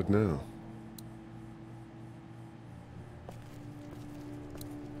damnedest. It's all melted now.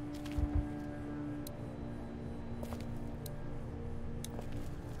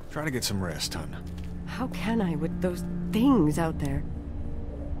 Try to get some rest, hon. How can I with those things out there?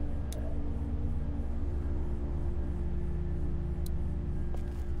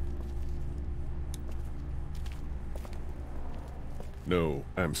 No,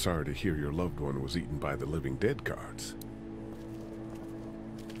 I'm sorry to hear your loved one was eaten by the living dead cards.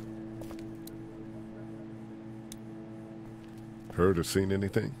 Heard or seen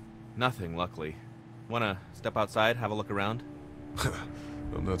anything? Nothing, luckily. Wanna step outside, have a look around?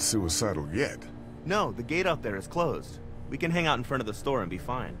 I'm not suicidal yet. No, the gate out there is closed. We can hang out in front of the store and be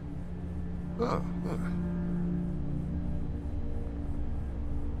fine. Oh,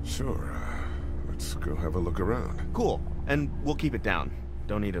 sure, let's go have a look around. Cool, and we'll keep it down.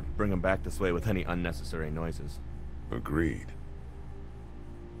 Don't need to bring them back this way with any unnecessary noises. Agreed.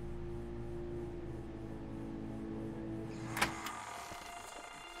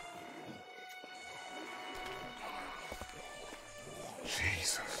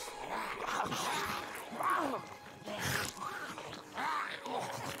 Jesus.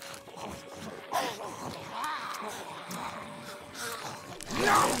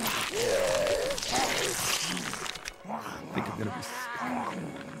 Think I'm gonna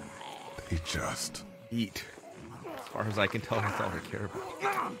They just eat. As far as I can tell, that's all they care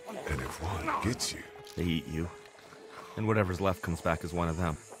about. And if one gets you, they eat you. And whatever's left comes back as one of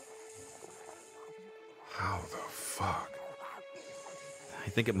them. How the fuck? I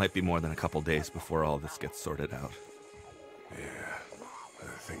think it might be more than a couple days before all this gets sorted out. Yeah,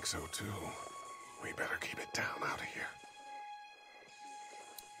 I think so too. We better keep it down out of here.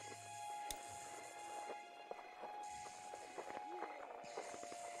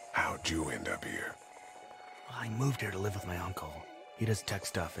 How'd you end up here? I moved here to live with my uncle. He does tech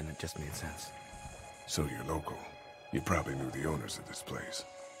stuff and it just made sense. So you're local. You probably knew the owners of this place.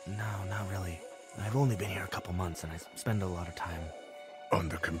 No, not really. I've only been here a couple months and I spend a lot of time... On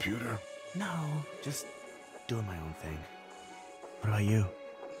the computer? No, just doing my own thing. What about you?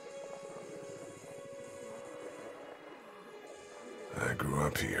 I grew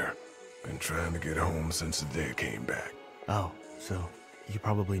up here. Been trying to get home since the day I came back. Oh, so you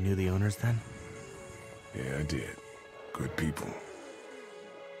probably knew the owners then? Yeah, I did. Good people.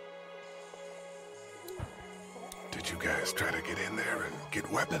 Did you guys try to get in there and get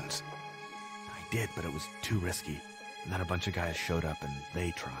weapons? I did, but it was too risky. And then a bunch of guys showed up and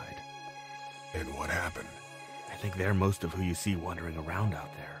they tried. And what happened? I think they're most of who you see wandering around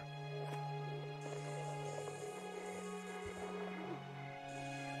out there.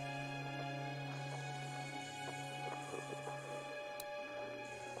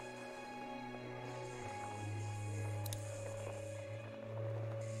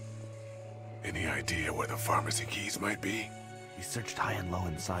 Any idea where the pharmacy keys might be? We searched high and low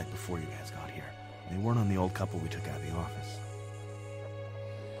inside before you guys got here. They weren't on the old couple we took out of the office.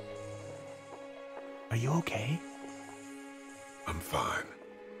 Are you okay? I'm fine.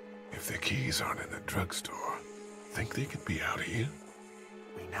 If the keys aren't in the drugstore, think they could be out here?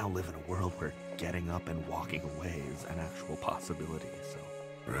 We now live in a world where getting up and walking away is an actual possibility, so...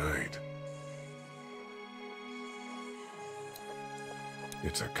 Right.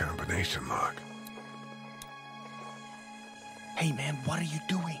 It's a combination lock. Hey man, what are you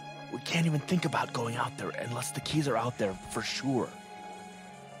doing? We can't even think about going out there unless the keys are out there for sure.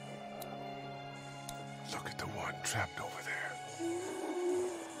 Look at the one trapped over there.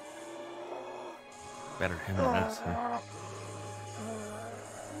 Better him than us, huh?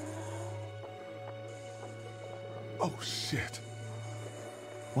 Oh, shit.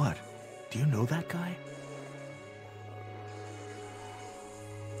 What? Do you know that guy?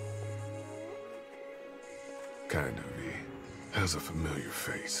 Kind of, he has a familiar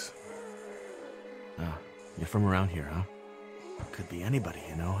face. Ah, you're from around here, huh? Could be anybody,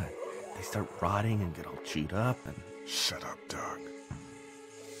 you know? They start rotting and get all chewed up and... Shut up, Doug.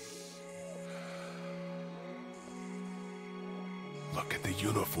 Look at the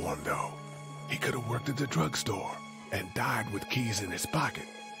uniform, though. He could have worked at the drugstore and died with keys in his pocket.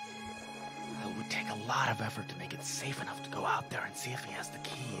 It would take a lot of effort to make it safe enough to go out there and see if he has the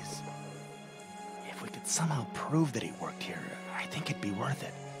keys. If we could somehow prove that he worked here, I think it'd be worth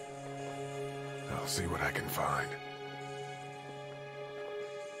it. I'll see what I can find.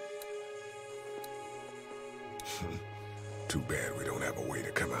 Too bad we don't have a way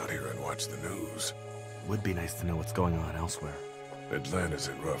to come out here and watch the news. Would be nice to know what's going on elsewhere. Atlanta's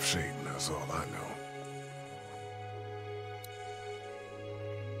in rough shape, and that's all I know.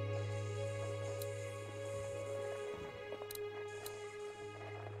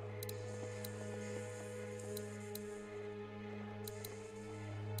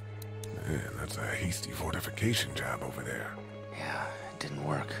 Man, that's a hasty fortification job over there. Yeah, it didn't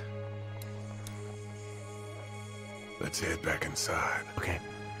work. Let's head back inside. Okay.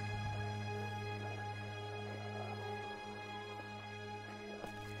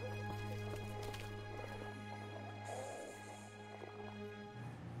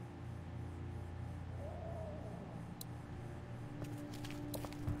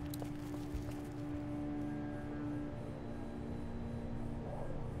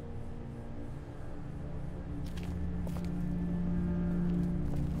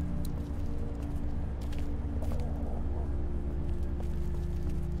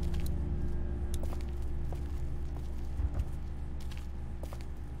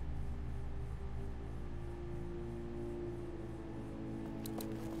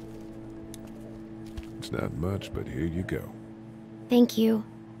 It's not much, but here you go. Thank you.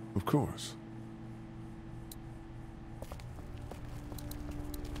 Of course.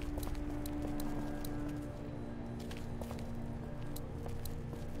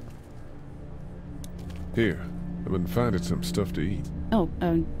 Here, I've been finding some stuff to eat. Oh,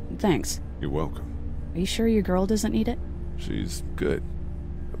 thanks. You're welcome. Are you sure your girl doesn't need it? She's good.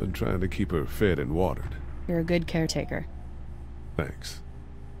 I've been trying to keep her fed and watered. You're a good caretaker. Thanks.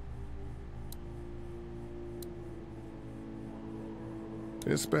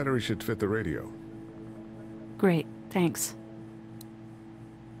 This battery should fit the radio. Great, thanks.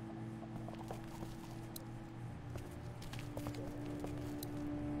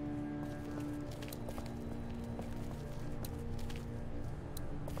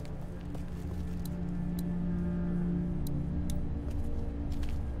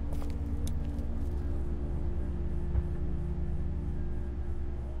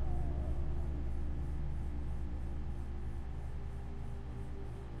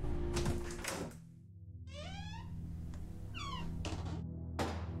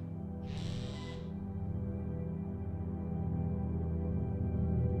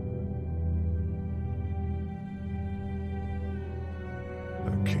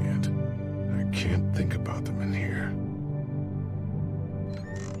 I can't think about them in here.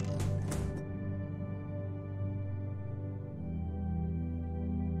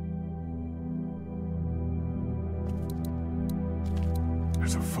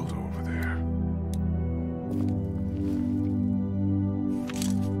 There's a photo over there.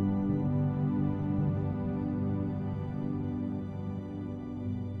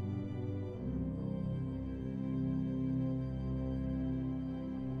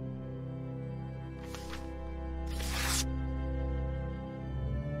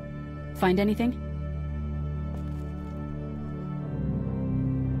 Find anything?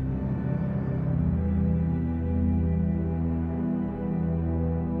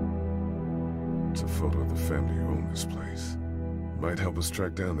 It's a photo of the family who own this place. Might help us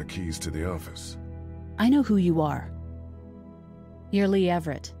track down the keys to the office. I know who you are. You're Lee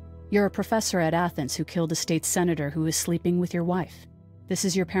Everett. You're a professor at Athens who killed a state senator who was sleeping with your wife. This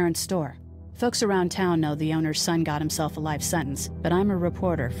is your parents' store. Folks around town know the owner's son got himself a life sentence, but I'm a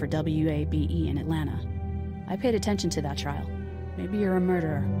reporter for WABE in Atlanta. I paid attention to that trial. Maybe you're a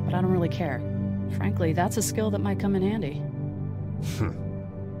murderer, but I don't really care. Frankly, that's a skill that might come in handy.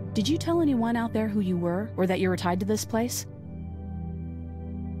 Did you tell anyone out there who you were, or that you were tied to this place?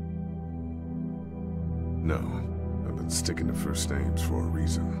 No, I've been sticking to first names for a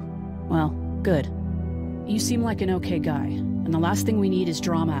reason. Well, good. You seem like an okay guy, and the last thing we need is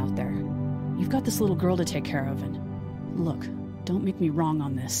drama out there. You've got this little girl to take care of, and look, don't make me wrong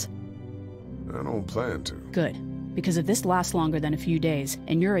on this. I don't plan to. Good, because if this lasts longer than a few days,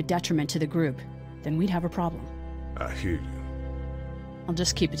 and you're a detriment to the group, then we'd have a problem. I hear you. I'll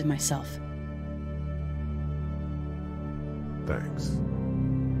just keep it to myself. Thanks.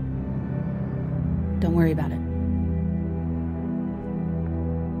 Don't worry about it.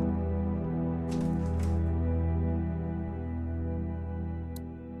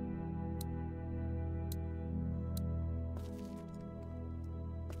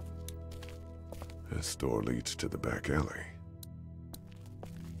 This door leads to the back alley.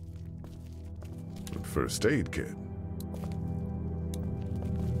 Good first aid kit.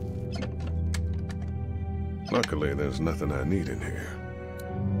 Luckily, there's nothing I need in here.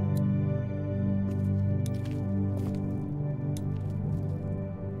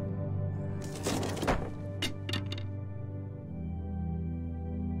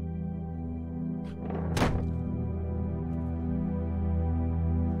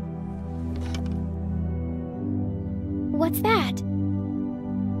 What's that?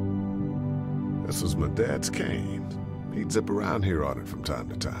 This was my dad's cane. He'd zip around here on it from time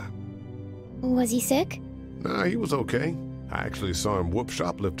to time. Was he sick? Nah, he was okay. I actually saw him whoop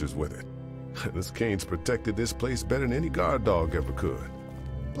shoplifters with it. This cane's protected this place better than any guard dog ever could.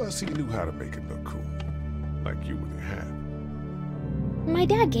 Plus, he knew how to make it look cool. Like you with your hat. My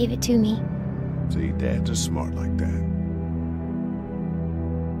dad gave it to me. See, dads are smart like that.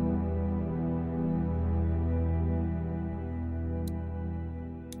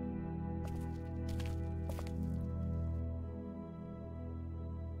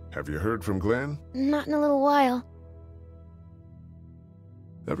 Have you heard from Glenn? Not in a little while.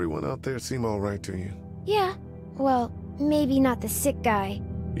 Everyone out there seem all right to you? Yeah. Well, maybe not the sick guy.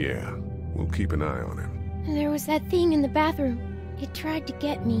 Yeah, we'll keep an eye on him. There was that thing in the bathroom. It tried to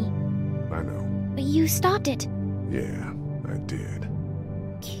get me. I know. But you stopped it. Yeah, I did.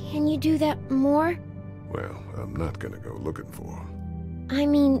 Can you do that more? Well, I'm not gonna go looking for him. I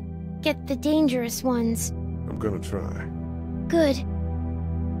mean, get the dangerous ones. I'm gonna try. Good.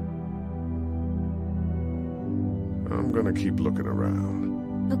 I'm gonna keep looking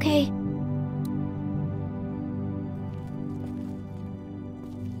around. Okay.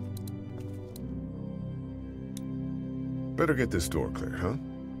 Better get this door clear, huh?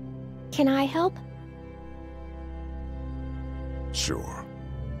 Can I help? Sure.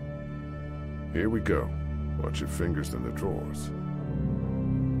 Here we go. Watch your fingers in the drawers.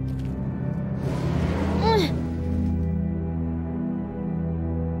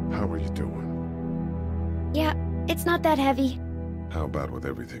 How are you doing? Yeah, it's not that heavy. How about with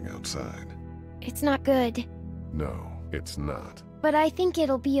everything outside? It's not good. No, it's not. But I think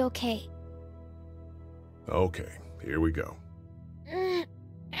it'll be okay. Okay, here we go.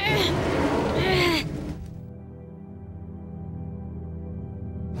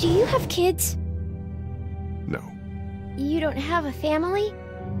 Do you have kids? No. You don't have a family?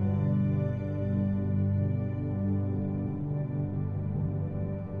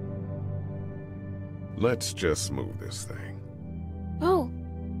 Let's just move this thing. Oh,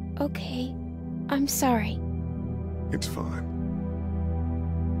 okay. I'm sorry. It's fine.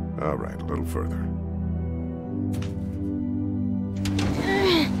 All right, a little further.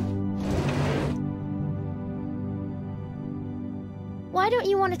 Why don't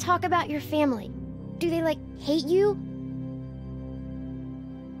you want to talk about your family? Do they, like, hate you?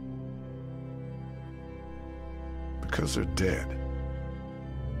 Because they're dead.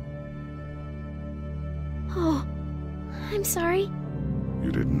 Oh, I'm sorry. You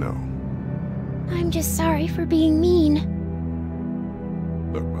didn't know. I'm just sorry for being mean.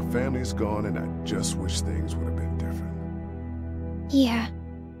 Look, my family's gone and I just wish things would have been different. Yeah.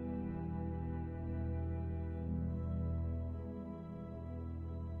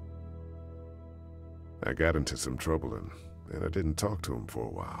 I got into some trouble and I didn't talk to them for a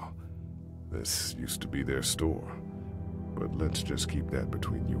while. This used to be their store. But let's just keep that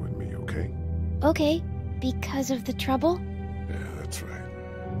between you and me, okay? Okay, because of the trouble? Yeah, that's right.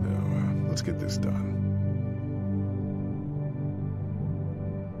 Now, let's get this done.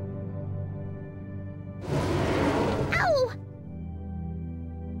 Ow!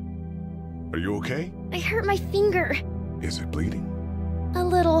 Are you okay? I hurt my finger. Is it bleeding? A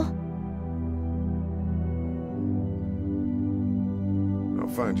little. I'll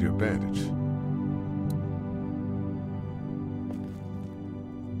find you a bandage.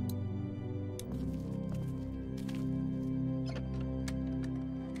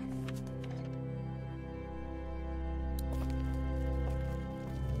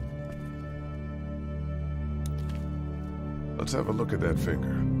 Let's have a look at that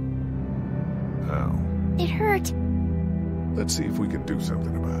finger. Ow. It hurt. Let's see if we can do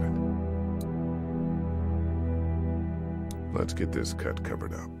something about it. Let's get this cut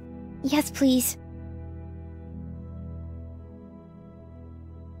covered up. Yes, please.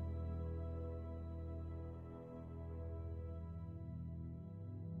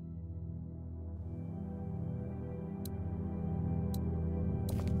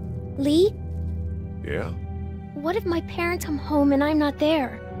 Lee? Yeah? What if my parents come home and I'm not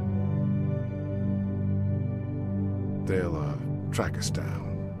there? They'll, track us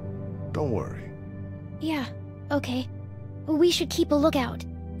down. Don't worry. Yeah, okay. We should keep a lookout.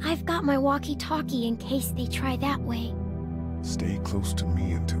 I've got my walkie-talkie in case they try that way. Stay close to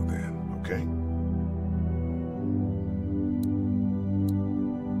me until then, okay?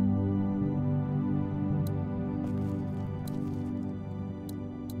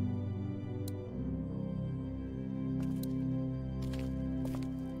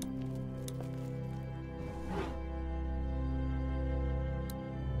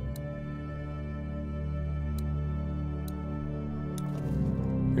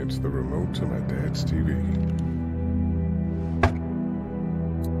 It's the remote to my dad's TV.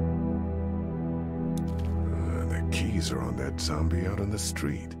 The keys are on that zombie out on the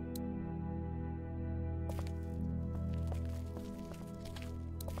street.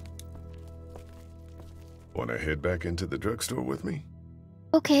 Wanna head back into the drugstore with me?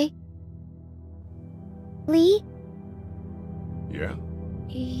 Okay. Lee? Yeah?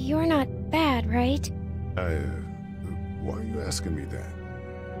 You're not bad, right? Why are you asking me that?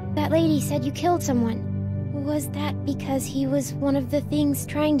 That lady said you killed someone. Was that because he was one of the things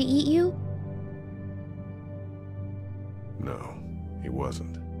trying to eat you? No, he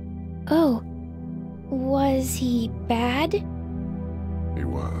wasn't. Oh. Was he bad? He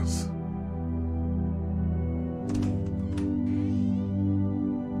was.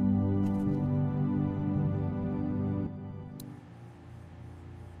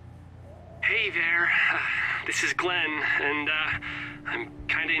 Hey there, this is Glenn, and I'm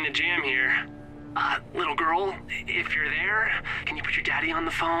kinda in a jam here. Little girl, if you're there, can you put your daddy on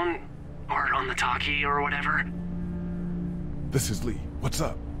the phone? Or on the talkie or whatever? This is Lee. What's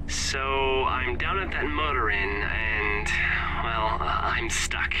up? So, I'm down at that motor inn, and, well, I'm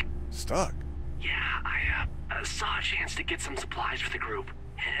stuck. Stuck? Yeah, I saw a chance to get some supplies for the group,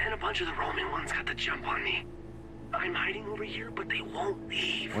 and a bunch of the roaming ones got the jump on me. I'm hiding over here, but they won't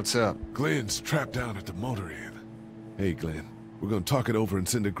leave. What's up? Glenn's trapped down at the motor inn. Hey, Glenn. We're gonna talk it over and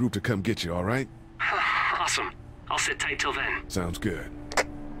send a group to come get you, all right? Awesome. I'll sit tight till then. Sounds good.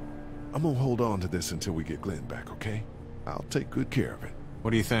 I'm gonna hold on to this until we get Glenn back, okay? I'll take good care of it.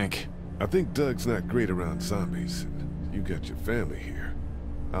 What do you think? I think Doug's not great around zombies. You got your family here.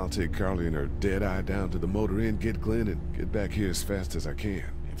 I'll take Carly and her dead eye down to the motor inn, get Glenn, and get back here as fast as I can.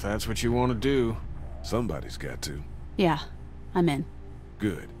 If that's what you want to do. Somebody's got to. Yeah, I'm in.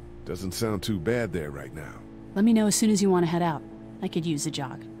 Good. Doesn't sound too bad there right now. Let me know as soon as you want to head out. I could use a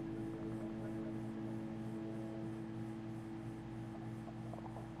jog.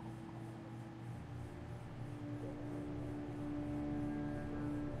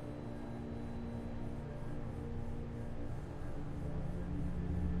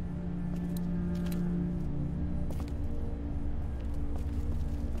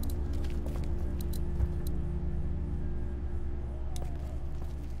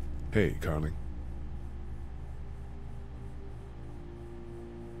 Hey, Carly.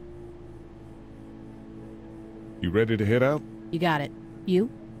 You ready to head out? You got it. You?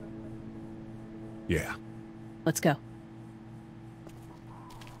 Yeah. Let's go.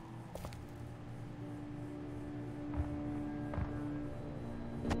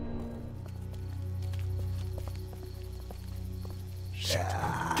 Shit.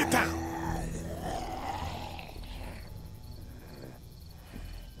 Get down!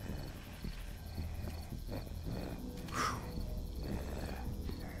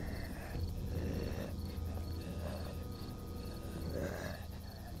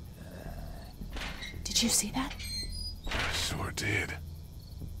 Did you see that? Sure did.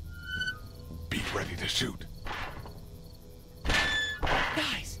 Be ready to shoot.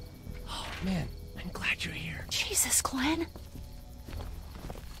 Guys! Oh, man, I'm glad you're here. Jesus, Glenn.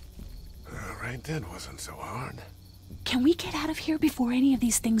 All right, that wasn't so hard. Can we get out of here before any of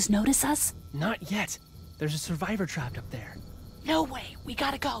these things notice us? Not yet. There's a survivor trapped up there. No way. We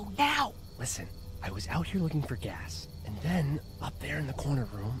gotta go, now. Listen, I was out here looking for gas, and then, up there in the corner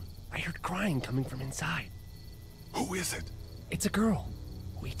room, I heard crying coming from inside. Who is it? It's a girl.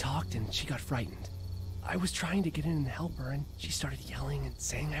 We talked and she got frightened. I was trying to get in and help her and she started yelling and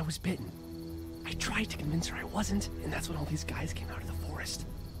saying I was bitten. I tried to convince her I wasn't, and that's when all these guys came out of the forest.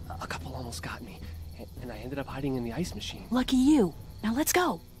 A couple almost got me, and I ended up hiding in the ice machine. Lucky you. Now let's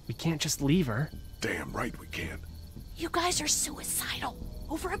go. We can't just leave her. Damn right we can. You guys are suicidal.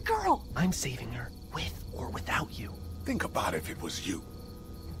 Over a girl. I'm saving her, with or without you. Think about if it was you.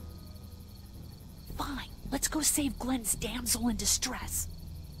 Fine. Let's go save Glenn's damsel in distress.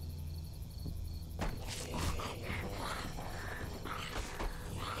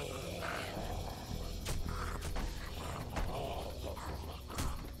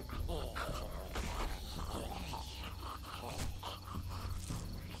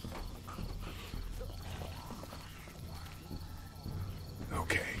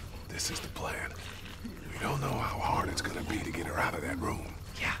 gonna be to get her out of that room?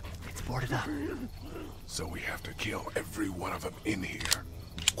 Yeah, it's boarded up. So we have to kill every one of them in here.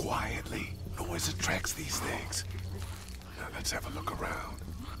 Quietly. Noise attracts these things. Now let's have a look around.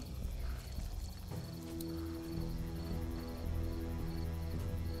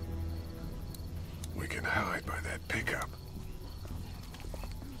 We can hide by that pickup.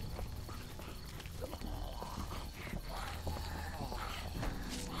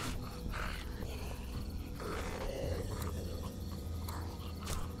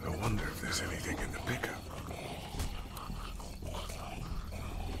 I wonder if there's anything in the pickup.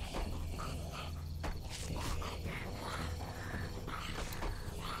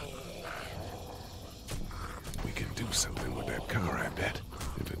 We can do something with that car, I bet.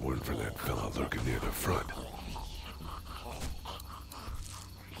 If it weren't for that fella lurking near the front.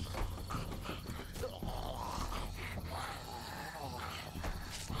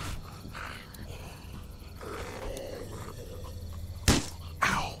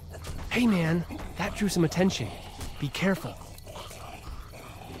 Hey man, that drew some attention. Be careful.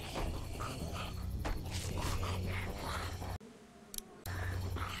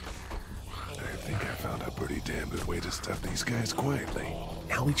 I think I found a pretty damn good way to stuff these guys quietly.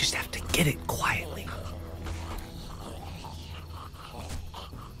 Now we just have to get it quietly.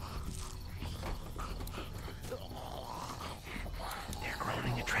 Their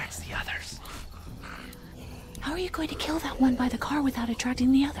groaning attracts the others. How are you going to kill that one by the car without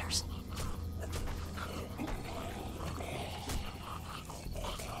attracting the others?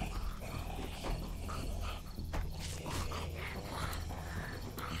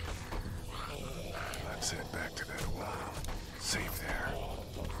 Let's head back to that wall. Safe there.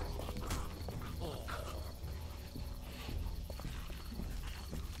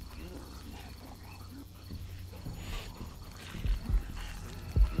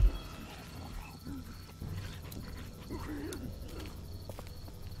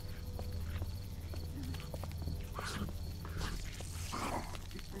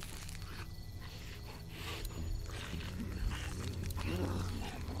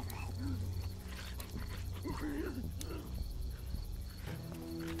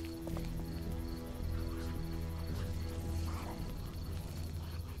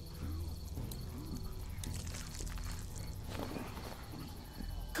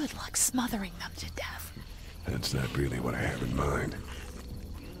 Good luck smothering them to death. That's not really what I have in mind.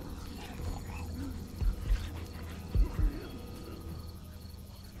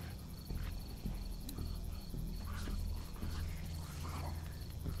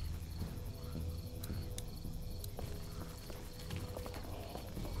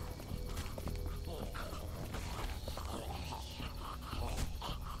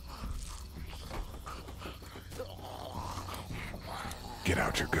 Get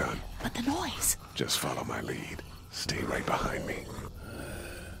out your gun. But the noise. Just follow my lead. Stay right behind me.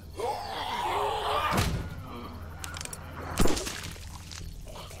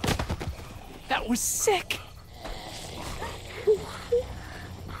 That was sick!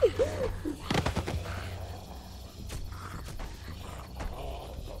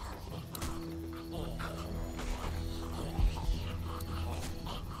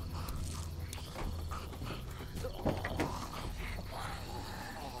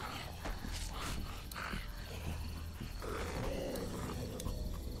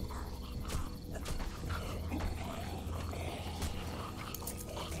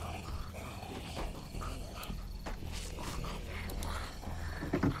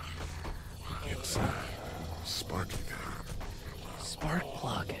 Sparky thing. Spark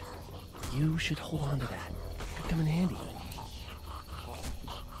plug. You should hold on to that. Could come in handy.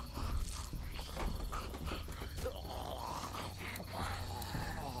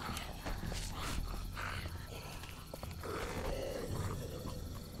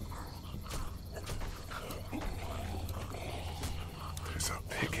 There's a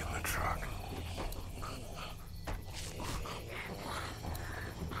pig in the truck.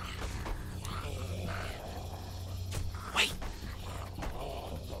 Wait!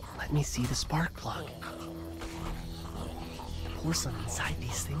 Let me see the spark plug. The porcelain inside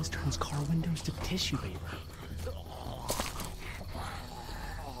these things turns car windows to tissue paper.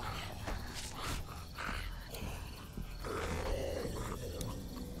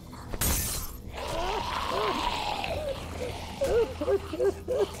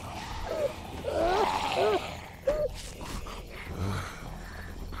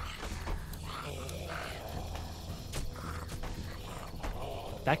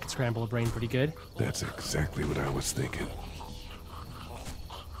 That could scramble a brain pretty good. That's exactly what I was thinking.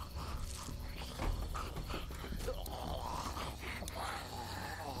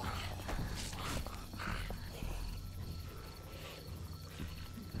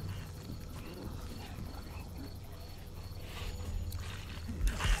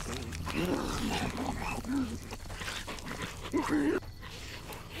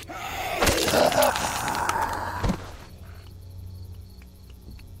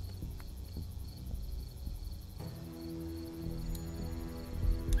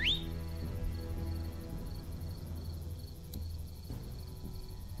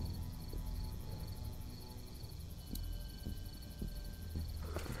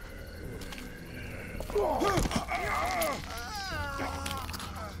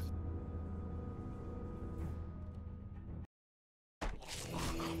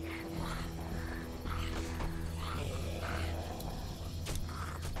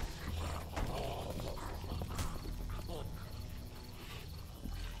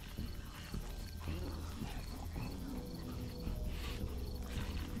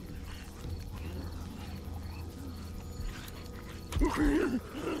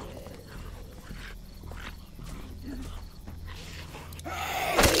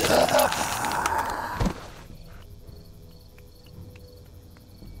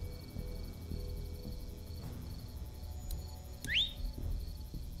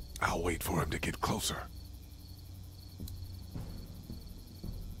 I'll wait for him to get closer.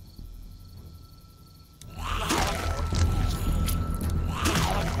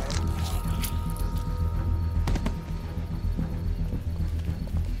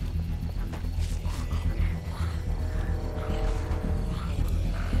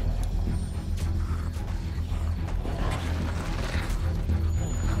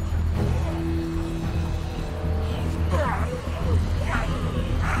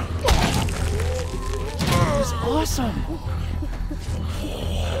 Awesome!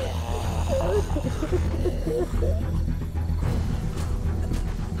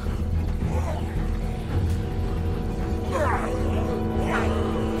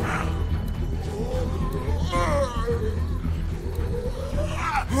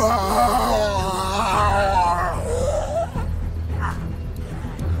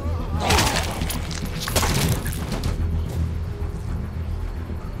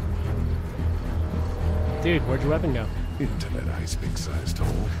 Dude, where'd your weapon go? Into that ice big-sized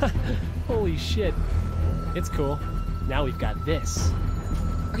hole. Holy shit. It's cool. Now we've got this.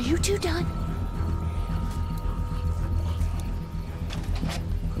 Are you two done?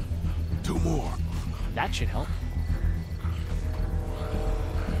 Two more. That should help.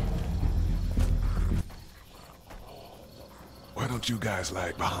 Why don't you guys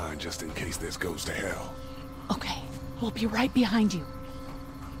lag behind just in case this goes to hell? Okay, we'll be right behind you.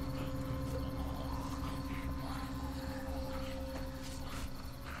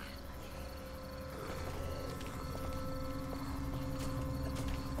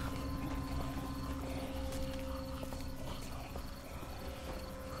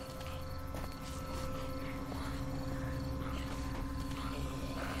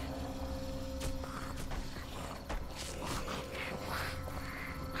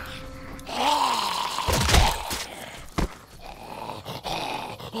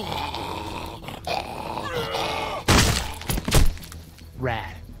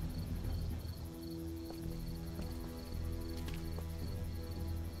 Rad.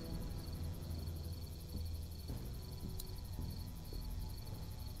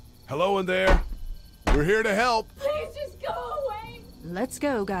 Hello in there. We're here to help. Please just go away. Let's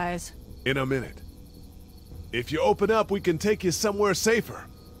go, guys. In a minute. If you open up, we can take you somewhere safer.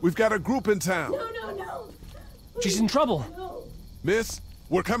 We've got a group in town. No. She's in trouble. No. Miss,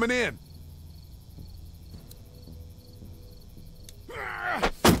 we're coming in.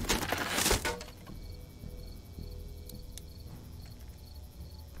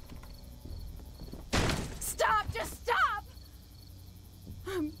 Stop, just stop.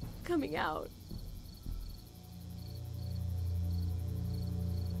 I'm coming out.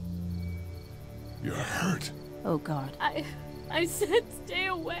 You're hurt. Oh, God. I said stay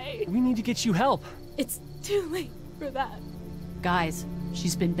away. We need to get you help. It's too late for that. Guys,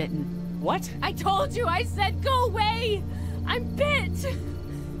 she's been bitten. What? I told you, I said go away. I'm bit.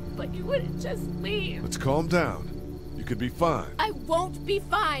 But you wouldn't just leave. Let's calm down. You could be fine. I won't be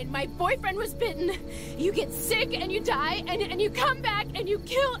fine. My boyfriend was bitten. You get sick and you die and you come back and you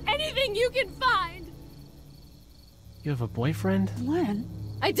kill anything you can find. You have a boyfriend? Len?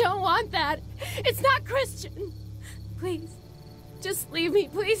 I don't want that. It's not Christian. Please, just leave me.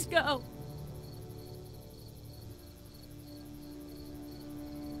 Please go.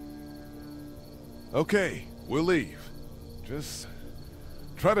 Okay, we'll leave. Just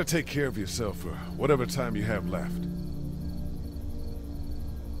try to take care of yourself for whatever time you have left.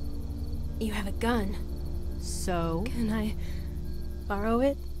 You have a gun. So? Can I borrow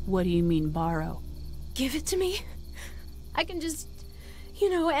it? What do you mean, borrow? Give it to me. I can just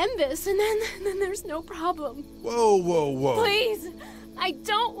end this, and then there's no problem. Whoa, whoa, whoa. Please! I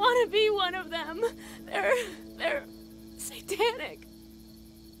don't want to be one of them. They're satanic.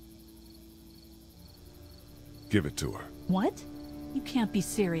 Give it to her. What? You can't be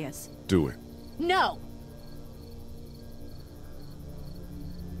serious. Do it. No!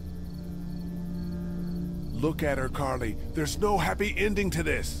 Look at her, Carly. There's no happy ending to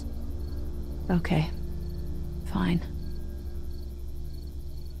this. Okay. Fine.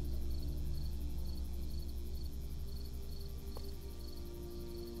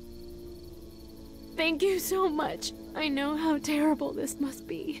 Thank you so much. I know how terrible this must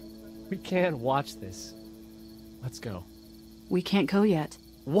be. We can't watch this. Let's go. We can't go yet.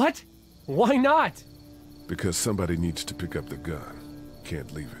 What? Why not? Because somebody needs to pick up the gun.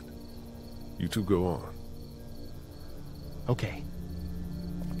 Can't leave it. You two go on. Okay.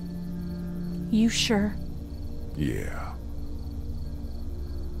 You sure? Yeah.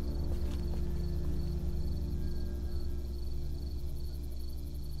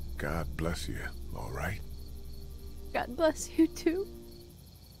 God bless you, all right? God bless you too.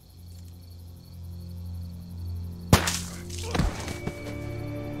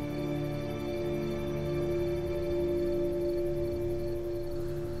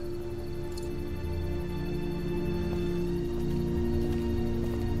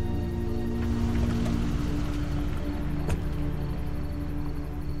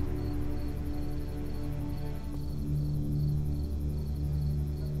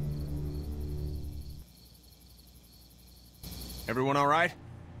 Everyone all right?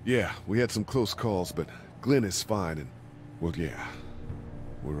 Yeah, we had some close calls, but Glenn is fine and, well, yeah,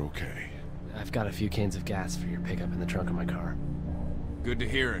 we're okay. I've got a few cans of gas for your pickup in the trunk of my car. Good to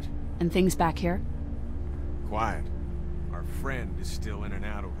hear it. And things back here? Quiet. Our friend is still in and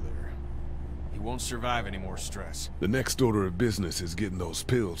out over there. He won't survive any more stress. The next order of business is getting those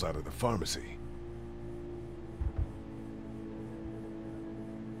pills out of the pharmacy.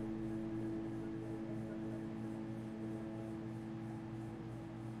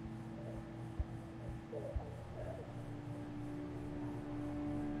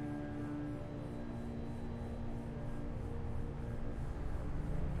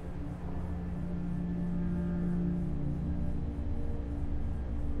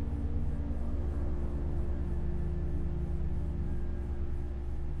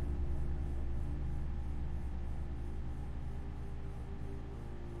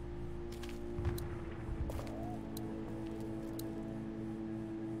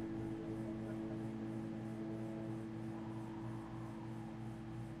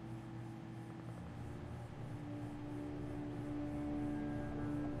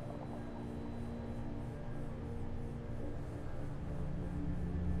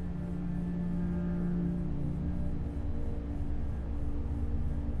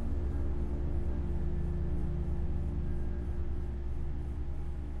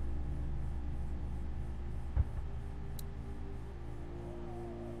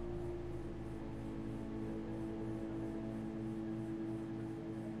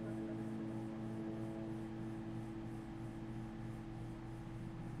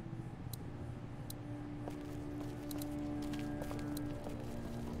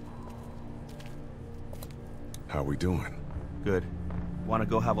 How we doing? Good. Want to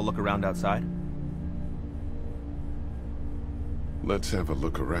go have a look around outside? Let's have a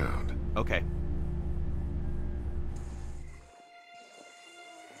look around. Okay.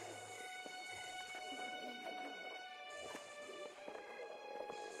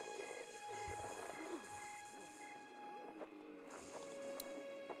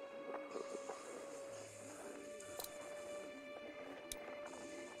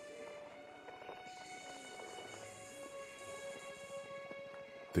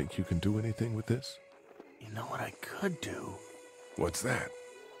 Think you can do anything with this? You know what I could do? What's that?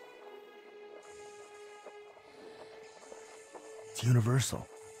 It's universal.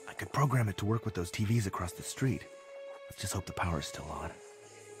 I could program it to work with those TVs across the street. Let's just hope the power's still on.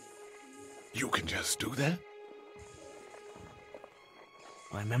 You can just do that?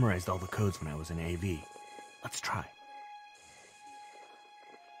 Well, I memorized all the codes when I was in AV. Let's try.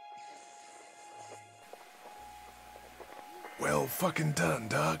 Well fucking done,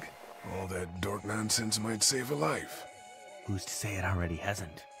 Doug. All that dork nonsense might save a life. Who's to say it already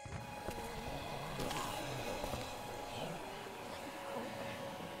hasn't?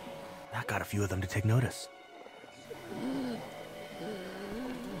 That got a few of them to take notice.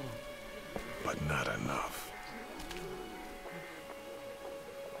 But not enough.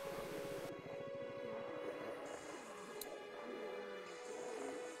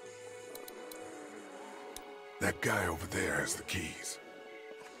 That guy over there has the keys.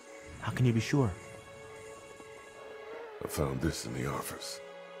 How can you be sure? I found this in the office.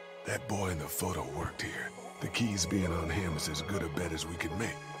 That boy in the photo worked here. The keys being on him is as good a bet as we could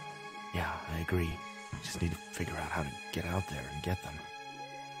make. Yeah, I agree. We just need to figure out how to get out there and get them.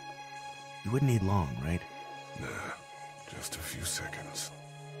 You wouldn't need long, right? Nah, just a few seconds.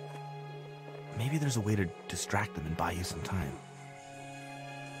 Maybe there's a way to distract them and buy you some time.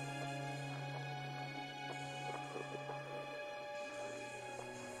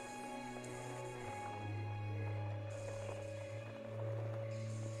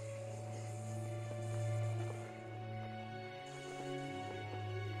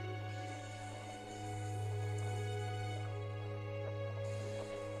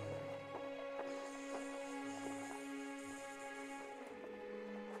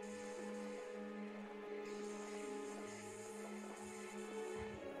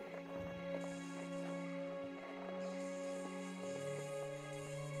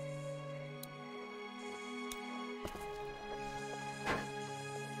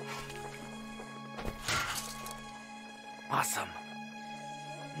 Awesome.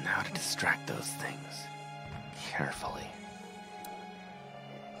 Now to distract those things. Carefully.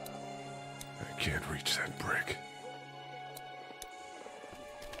 I can't reach that brick.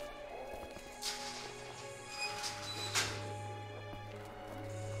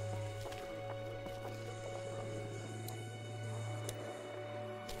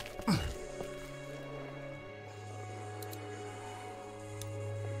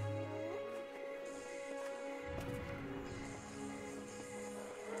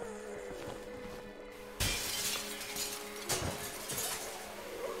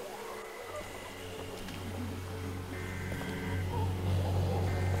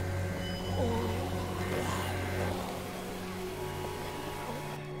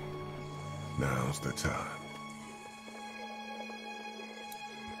 Now's the time.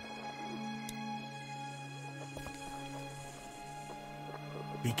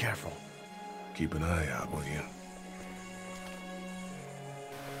 Be careful. Keep an eye out, will you?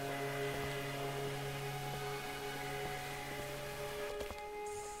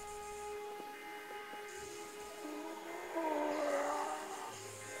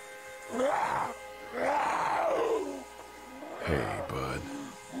 Hey, bud.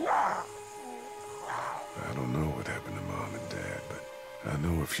 I don't know what happened to Mom and Dad, but I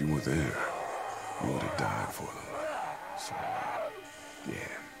know if you were there, you would have died for them. So,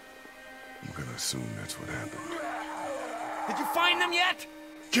 yeah. I'm gonna assume that's what happened. Did you find them yet?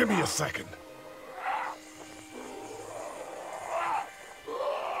 Give me a second.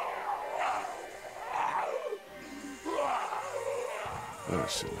 I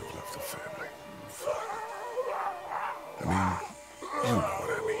shouldn't have left the family. Fuck. I mean, you know what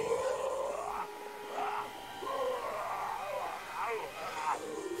I mean.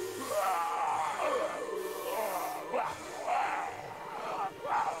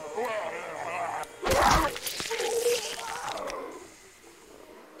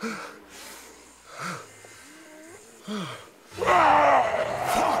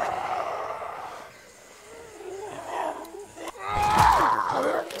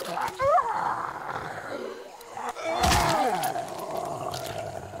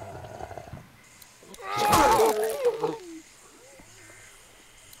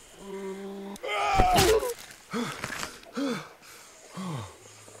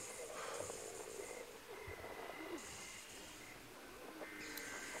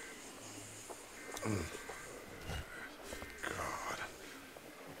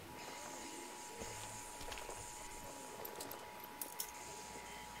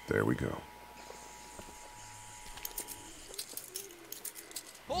 There we go.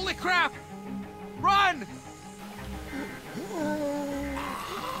 Holy crap! Run!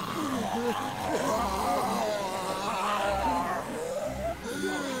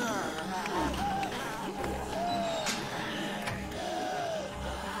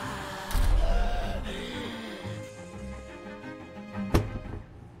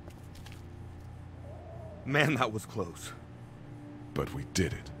 Man, that was close. But we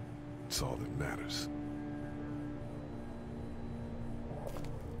did it. It's all that matters.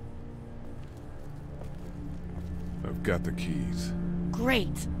 I've got the keys.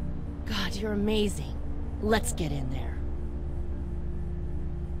 Great. God, you're amazing. Let's get in there.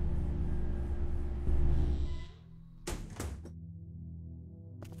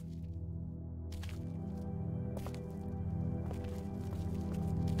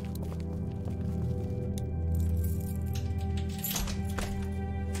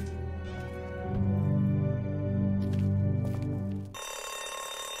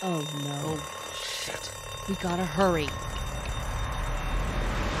 Oh no. Shit. We gotta hurry.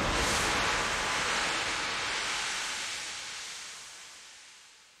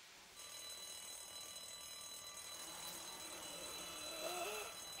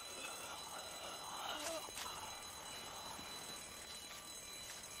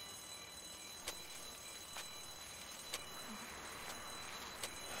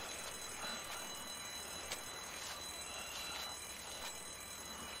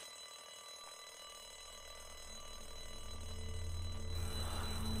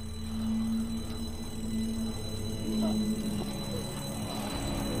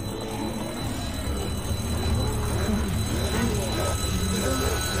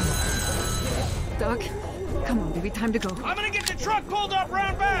 Doc. Come on, baby, time to go. I'm gonna get the truck pulled up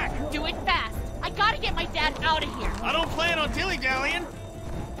round back! Do it fast. I gotta get my dad out of here. I don't plan on dilly-dallying.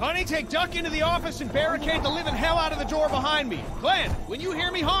 Honey, take Duck into the office and barricade the living hell out of the door behind me. Glenn, when you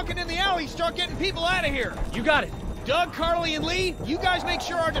hear me honking in the alley, start getting people out of here. You got it. Doug, Carly, and Lee, you guys make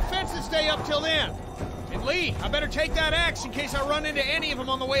sure our defenses stay up till then. And Lee, I better take that axe in case I run into any of them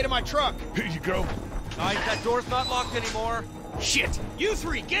on the way to my truck. Here you go. Nice, that door's not locked anymore. Shit! You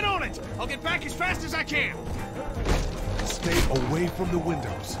three, get on it! I'll get back as fast as I can. Stay away from the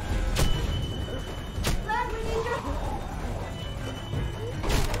windows.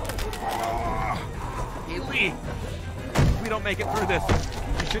 Hey, Lee, if we don't make it through this,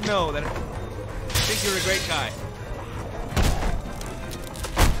 you should know that I think you're a great guy.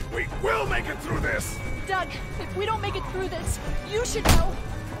 We will make it through this! Doug, if we don't make it through this, you should know.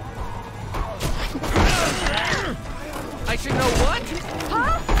 I should know what?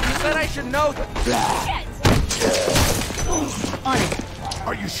 Huh? You said I should know. Shit! On it.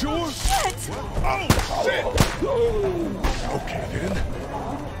 Are you sure? Shit! Oh, shit! Okay, then.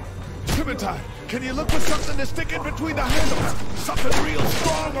 Clementine, can you look for something to stick in between the handles? Something real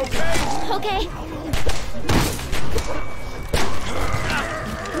strong, okay? Okay.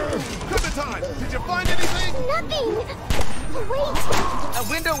 Clementine, did you find anything? Nothing. Wait. The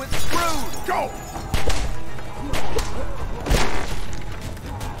window is screwed. Go!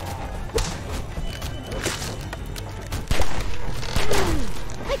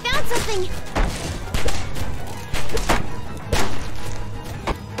 I found something.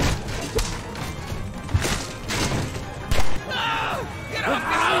 Get off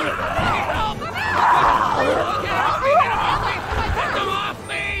me! Get them off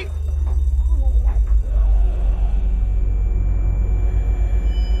me!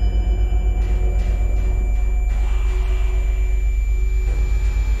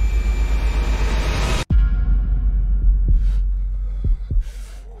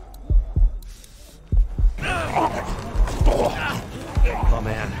 Oh,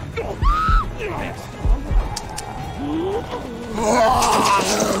 man.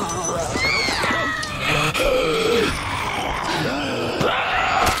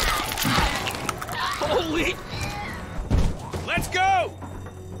 Holy! Let's go!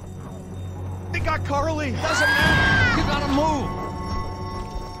 They got Carly. Doesn't matter. You gotta move.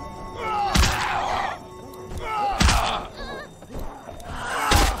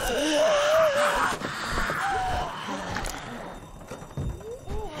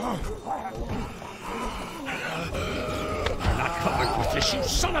 I'm not coming with this, you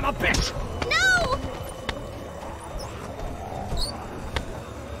son of a bitch! No!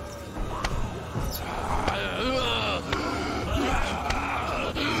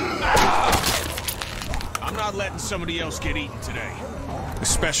 I'm not letting somebody else get eaten today.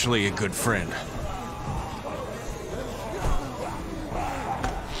 Especially a good friend.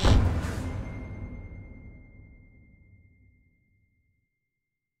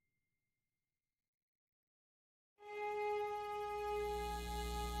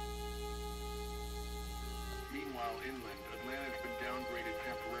 Meanwhile, inland, Atlanta has been downgraded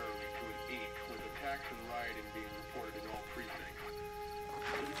temporarily to an 8, with attacks and rioting being reported in all precincts.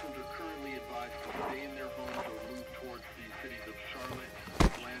 Citizens are currently advised to stay in their homes or move towards the cities of Charlotte,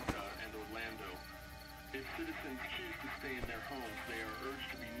 Atlanta, and Orlando. If citizens choose to stay in their homes, they are urged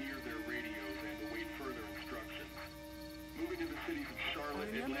to be near their radios and await further instructions. Moving to the cities of Charlotte,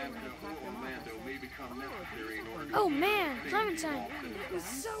 Atlanta, or Orlando may become necessary in order to Oh man, Clementine.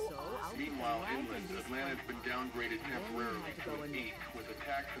 Meanwhile, inland, Atlanta has been downgraded temporarily to an 8, with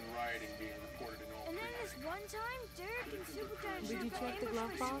attacks and rioting being reported in all And then this one time, Derek and Supergiant Did you check the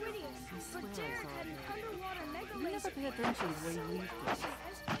glove box? I swear I saw it. You never pay attention to where you leave things.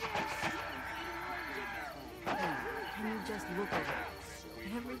 Hey, can you just look over it?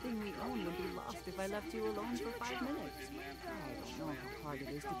 Everything we own would be lost if I left you alone for 5 minutes. I don't know how hard it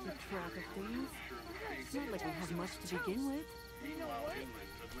is to keep track of things. It's not like we have much to begin with.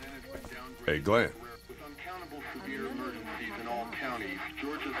 Hey, Glenn. With uncountable severe emergencies in all counties,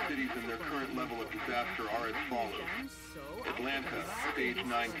 Georgia's cities and their current level of disaster are as follows. Atlanta, stage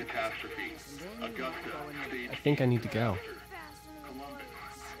 9 catastrophe. Augusta, stage I think I need to go.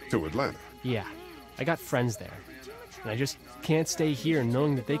 To Atlanta? Yeah, I got friends there. And I just can't stay here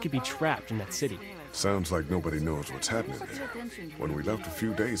knowing that they could be trapped in that city. Sounds like nobody knows what's happening there. When we left a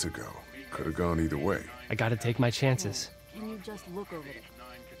few days ago, could have gone either way. I gotta take my chances. Can you just look over it?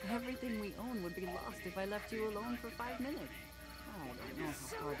 Everything we own would be lost if I left you alone for 5 minutes. I don't know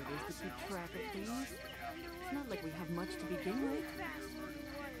how hard it is to keep track of things. It's not like we have much to begin with.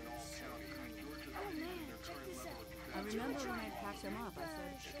 I remember when I packed them up, I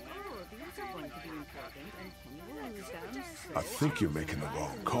said, oh, these are going to be important, and can you lose them? So I think you're making the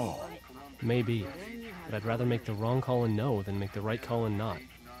wrong call. Maybe, but I'd rather make the wrong call and no than make the right call and not.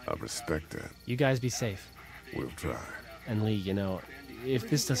 I respect that. You guys be safe. We'll try. And Lee, you know, if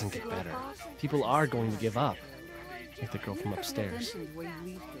this doesn't get better, people are going to give up. Like the girl from upstairs.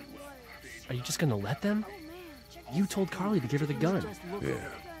 Are you just gonna let them? You told Carly to give her the gun. Yeah,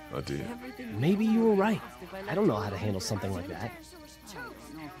 I did. Maybe you were right. I don't know how to handle something like that.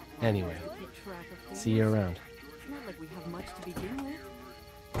 Anyway, see you around. It's not like we have much to begin with.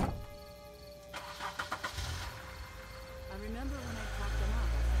 I remember when I packed them up,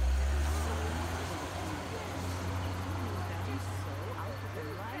 so I'll put them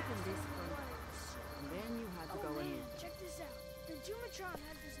right in this front. And then you had to go in. Check this out. The Jumatron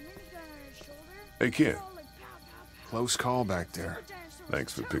had this minigun on his shoulder. Hey, kid. Close call back there.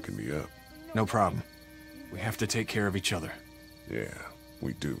 Thanks for picking me up. No problem. We have to take care of each other. Yeah,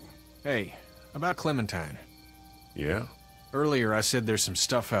 we do. Hey, about Clementine. Yeah? Earlier I said there's some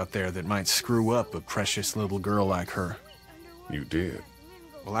stuff out there that might screw up a precious little girl like her. You did.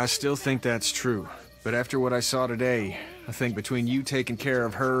 Well, I still think that's true. But after what I saw today, I think between you taking care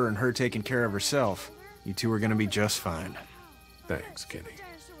of her and her taking care of herself, you two are gonna be just fine. Thanks, Kenny.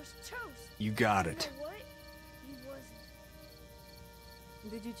 You got it.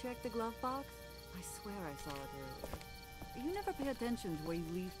 Did you check the glove box? I swear I saw it earlier. You never pay attention to where you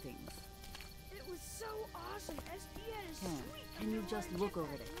leave things. It was so awesome. Can you just look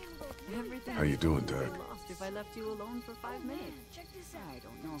over there? Everything How you doing, would be Doug? lost if I left you alone for 5 minutes. I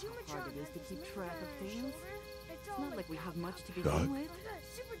don't know how hard it is to keep track of things. It's not like we have much to begin Doug? with.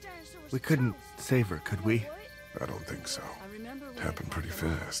 We couldn't save her, could we? I don't think so. It happened pretty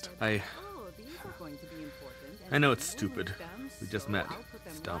fast. I know it's stupid. We just met.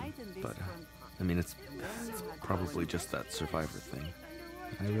 It's dumb, but I mean, it's probably just that survivor thing.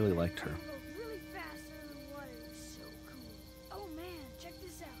 I really liked her.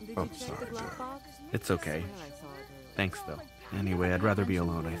 I'm sorry, Doug. It's okay. Thanks, though. Anyway, I'd rather be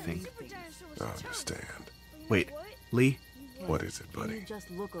alone, I think. I understand. Wait, Lee? What is it, buddy?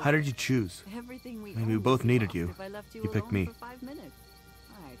 How did you choose? Maybe we both needed you. You picked me.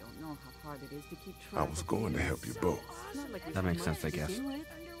 I was going to help you both. That makes sense, I guess.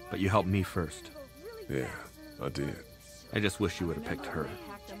 But you helped me first. Yeah, I did. I just wish you would have picked her.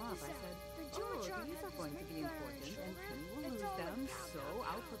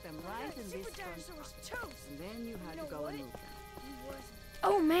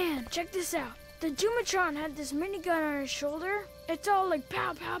 Oh man, check this out. The Jumatron had this minigun on his shoulder. It's all like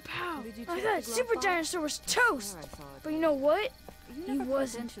pow, pow, pow. I thought Super Dinosaur was toast. But you know what? He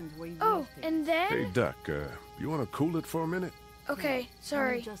wasn't. Oh, and then... Hey, Duck, you want to cool it for a minute? Okay,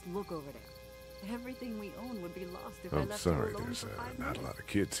 sorry. Just look over there. Everything we own would be lost if I I'm left sorry, you alone there's for 5 not a lot of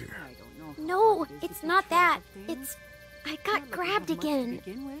kids here. No, it's not that. It's... I got grabbed again.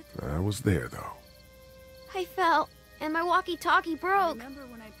 I was there, though. I fell, and my walkie-talkie broke.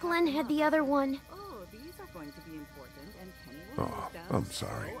 Glenn had the other one. Oh, I'm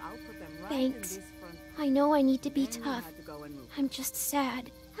sorry. Thanks. I know I need to be tough. I'm just sad.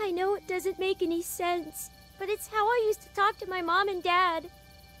 I know it doesn't make any sense, but it's how I used to talk to my mom and dad.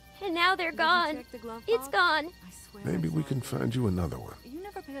 And now they're gone. It's gone. Maybe we can find you another one.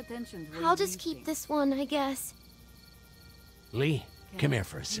 I'll just keep this one, I guess. Lee, come here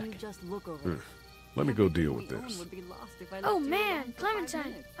for a second. Let me go deal with this. Oh man,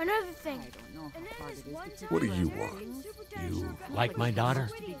 Clementine, another thing. What do you want? You like my daughter?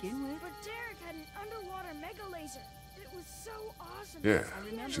 But Derek had an underwater mega laser. It was so awesome. Yeah,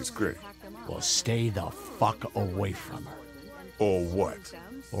 she's great. Well, stay the fuck away from her. Or what?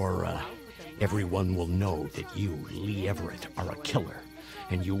 Or, everyone will know that you, Lee Everett, are a killer.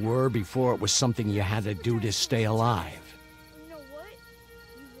 And you were before it was something you had to do to stay alive.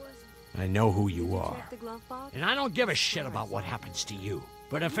 I know who you are. And I don't give a shit about what happens to you.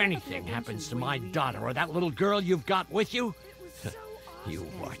 But if anything happens to my daughter or that little girl you've got with you, you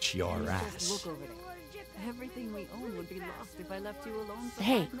watch your ass. Everything we own would be lost if I left you alone for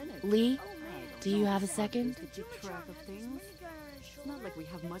Hey, 5 minutes. Lee, do you have a second? To keep track of things. It's not like we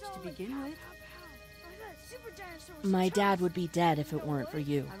have much to begin with. My dad would be dead if it weren't for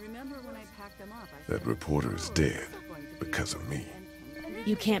you. I remember when I packed them up. That reporter is dead because of me.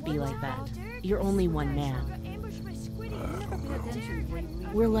 You can't be like that. You're only one man.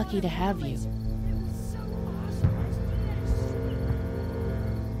 We're lucky to have you.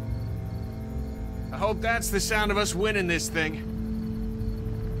 I hope that's the sound of us winning this thing.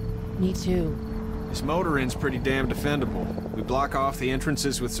 Me too. This motor inn's pretty damn defendable. We block off the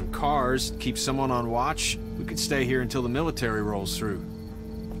entrances with some cars, keep someone on watch. We could stay here until the military rolls through.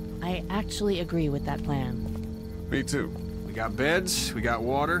 I actually agree with that plan. Me too. We got beds, we got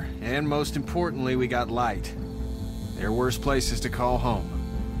water, and most importantly, we got light. There are worse places to call home.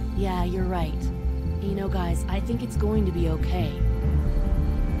 Yeah, you're right. You know, guys, I think it's going to be okay.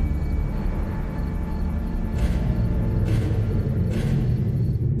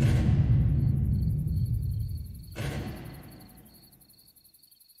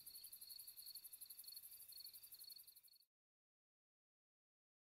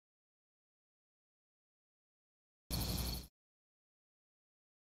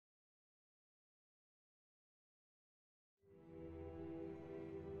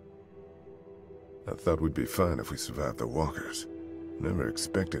 I thought we'd be fine if we survived the walkers. Never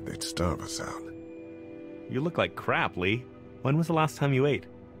expected they'd starve us out. You look like crap, Lee. When was the last time you ate?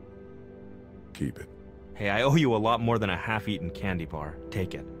 Keep it. Hey, I owe you a lot more than a half-eaten candy bar.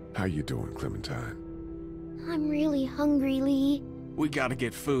 Take it. How you doing, Clementine? I'm really hungry, Lee. We gotta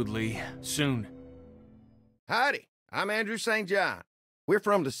get food, Lee. Soon. Howdy, I'm Andrew St. John. We're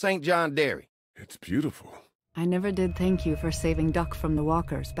from the St. John Dairy. It's beautiful. I never did thank you for saving Duck from the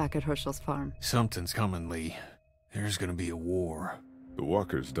walkers back at Herschel's farm. Something's coming, Lee. There's gonna be a war. The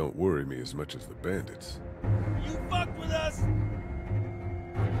walkers don't worry me as much as the bandits. You fucked with us!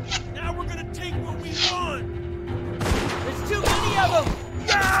 Now we're gonna take what we want! There's too many of them!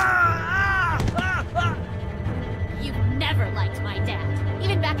 You've never liked my dad.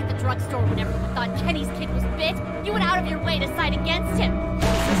 Even back at the drugstore when everyone thought Kenny's kid was bit, you went out of your way to side against him.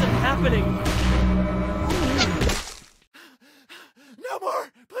 This isn't happening! No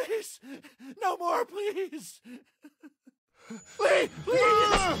more, please! No more, please! Lee,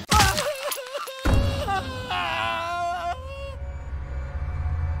 please!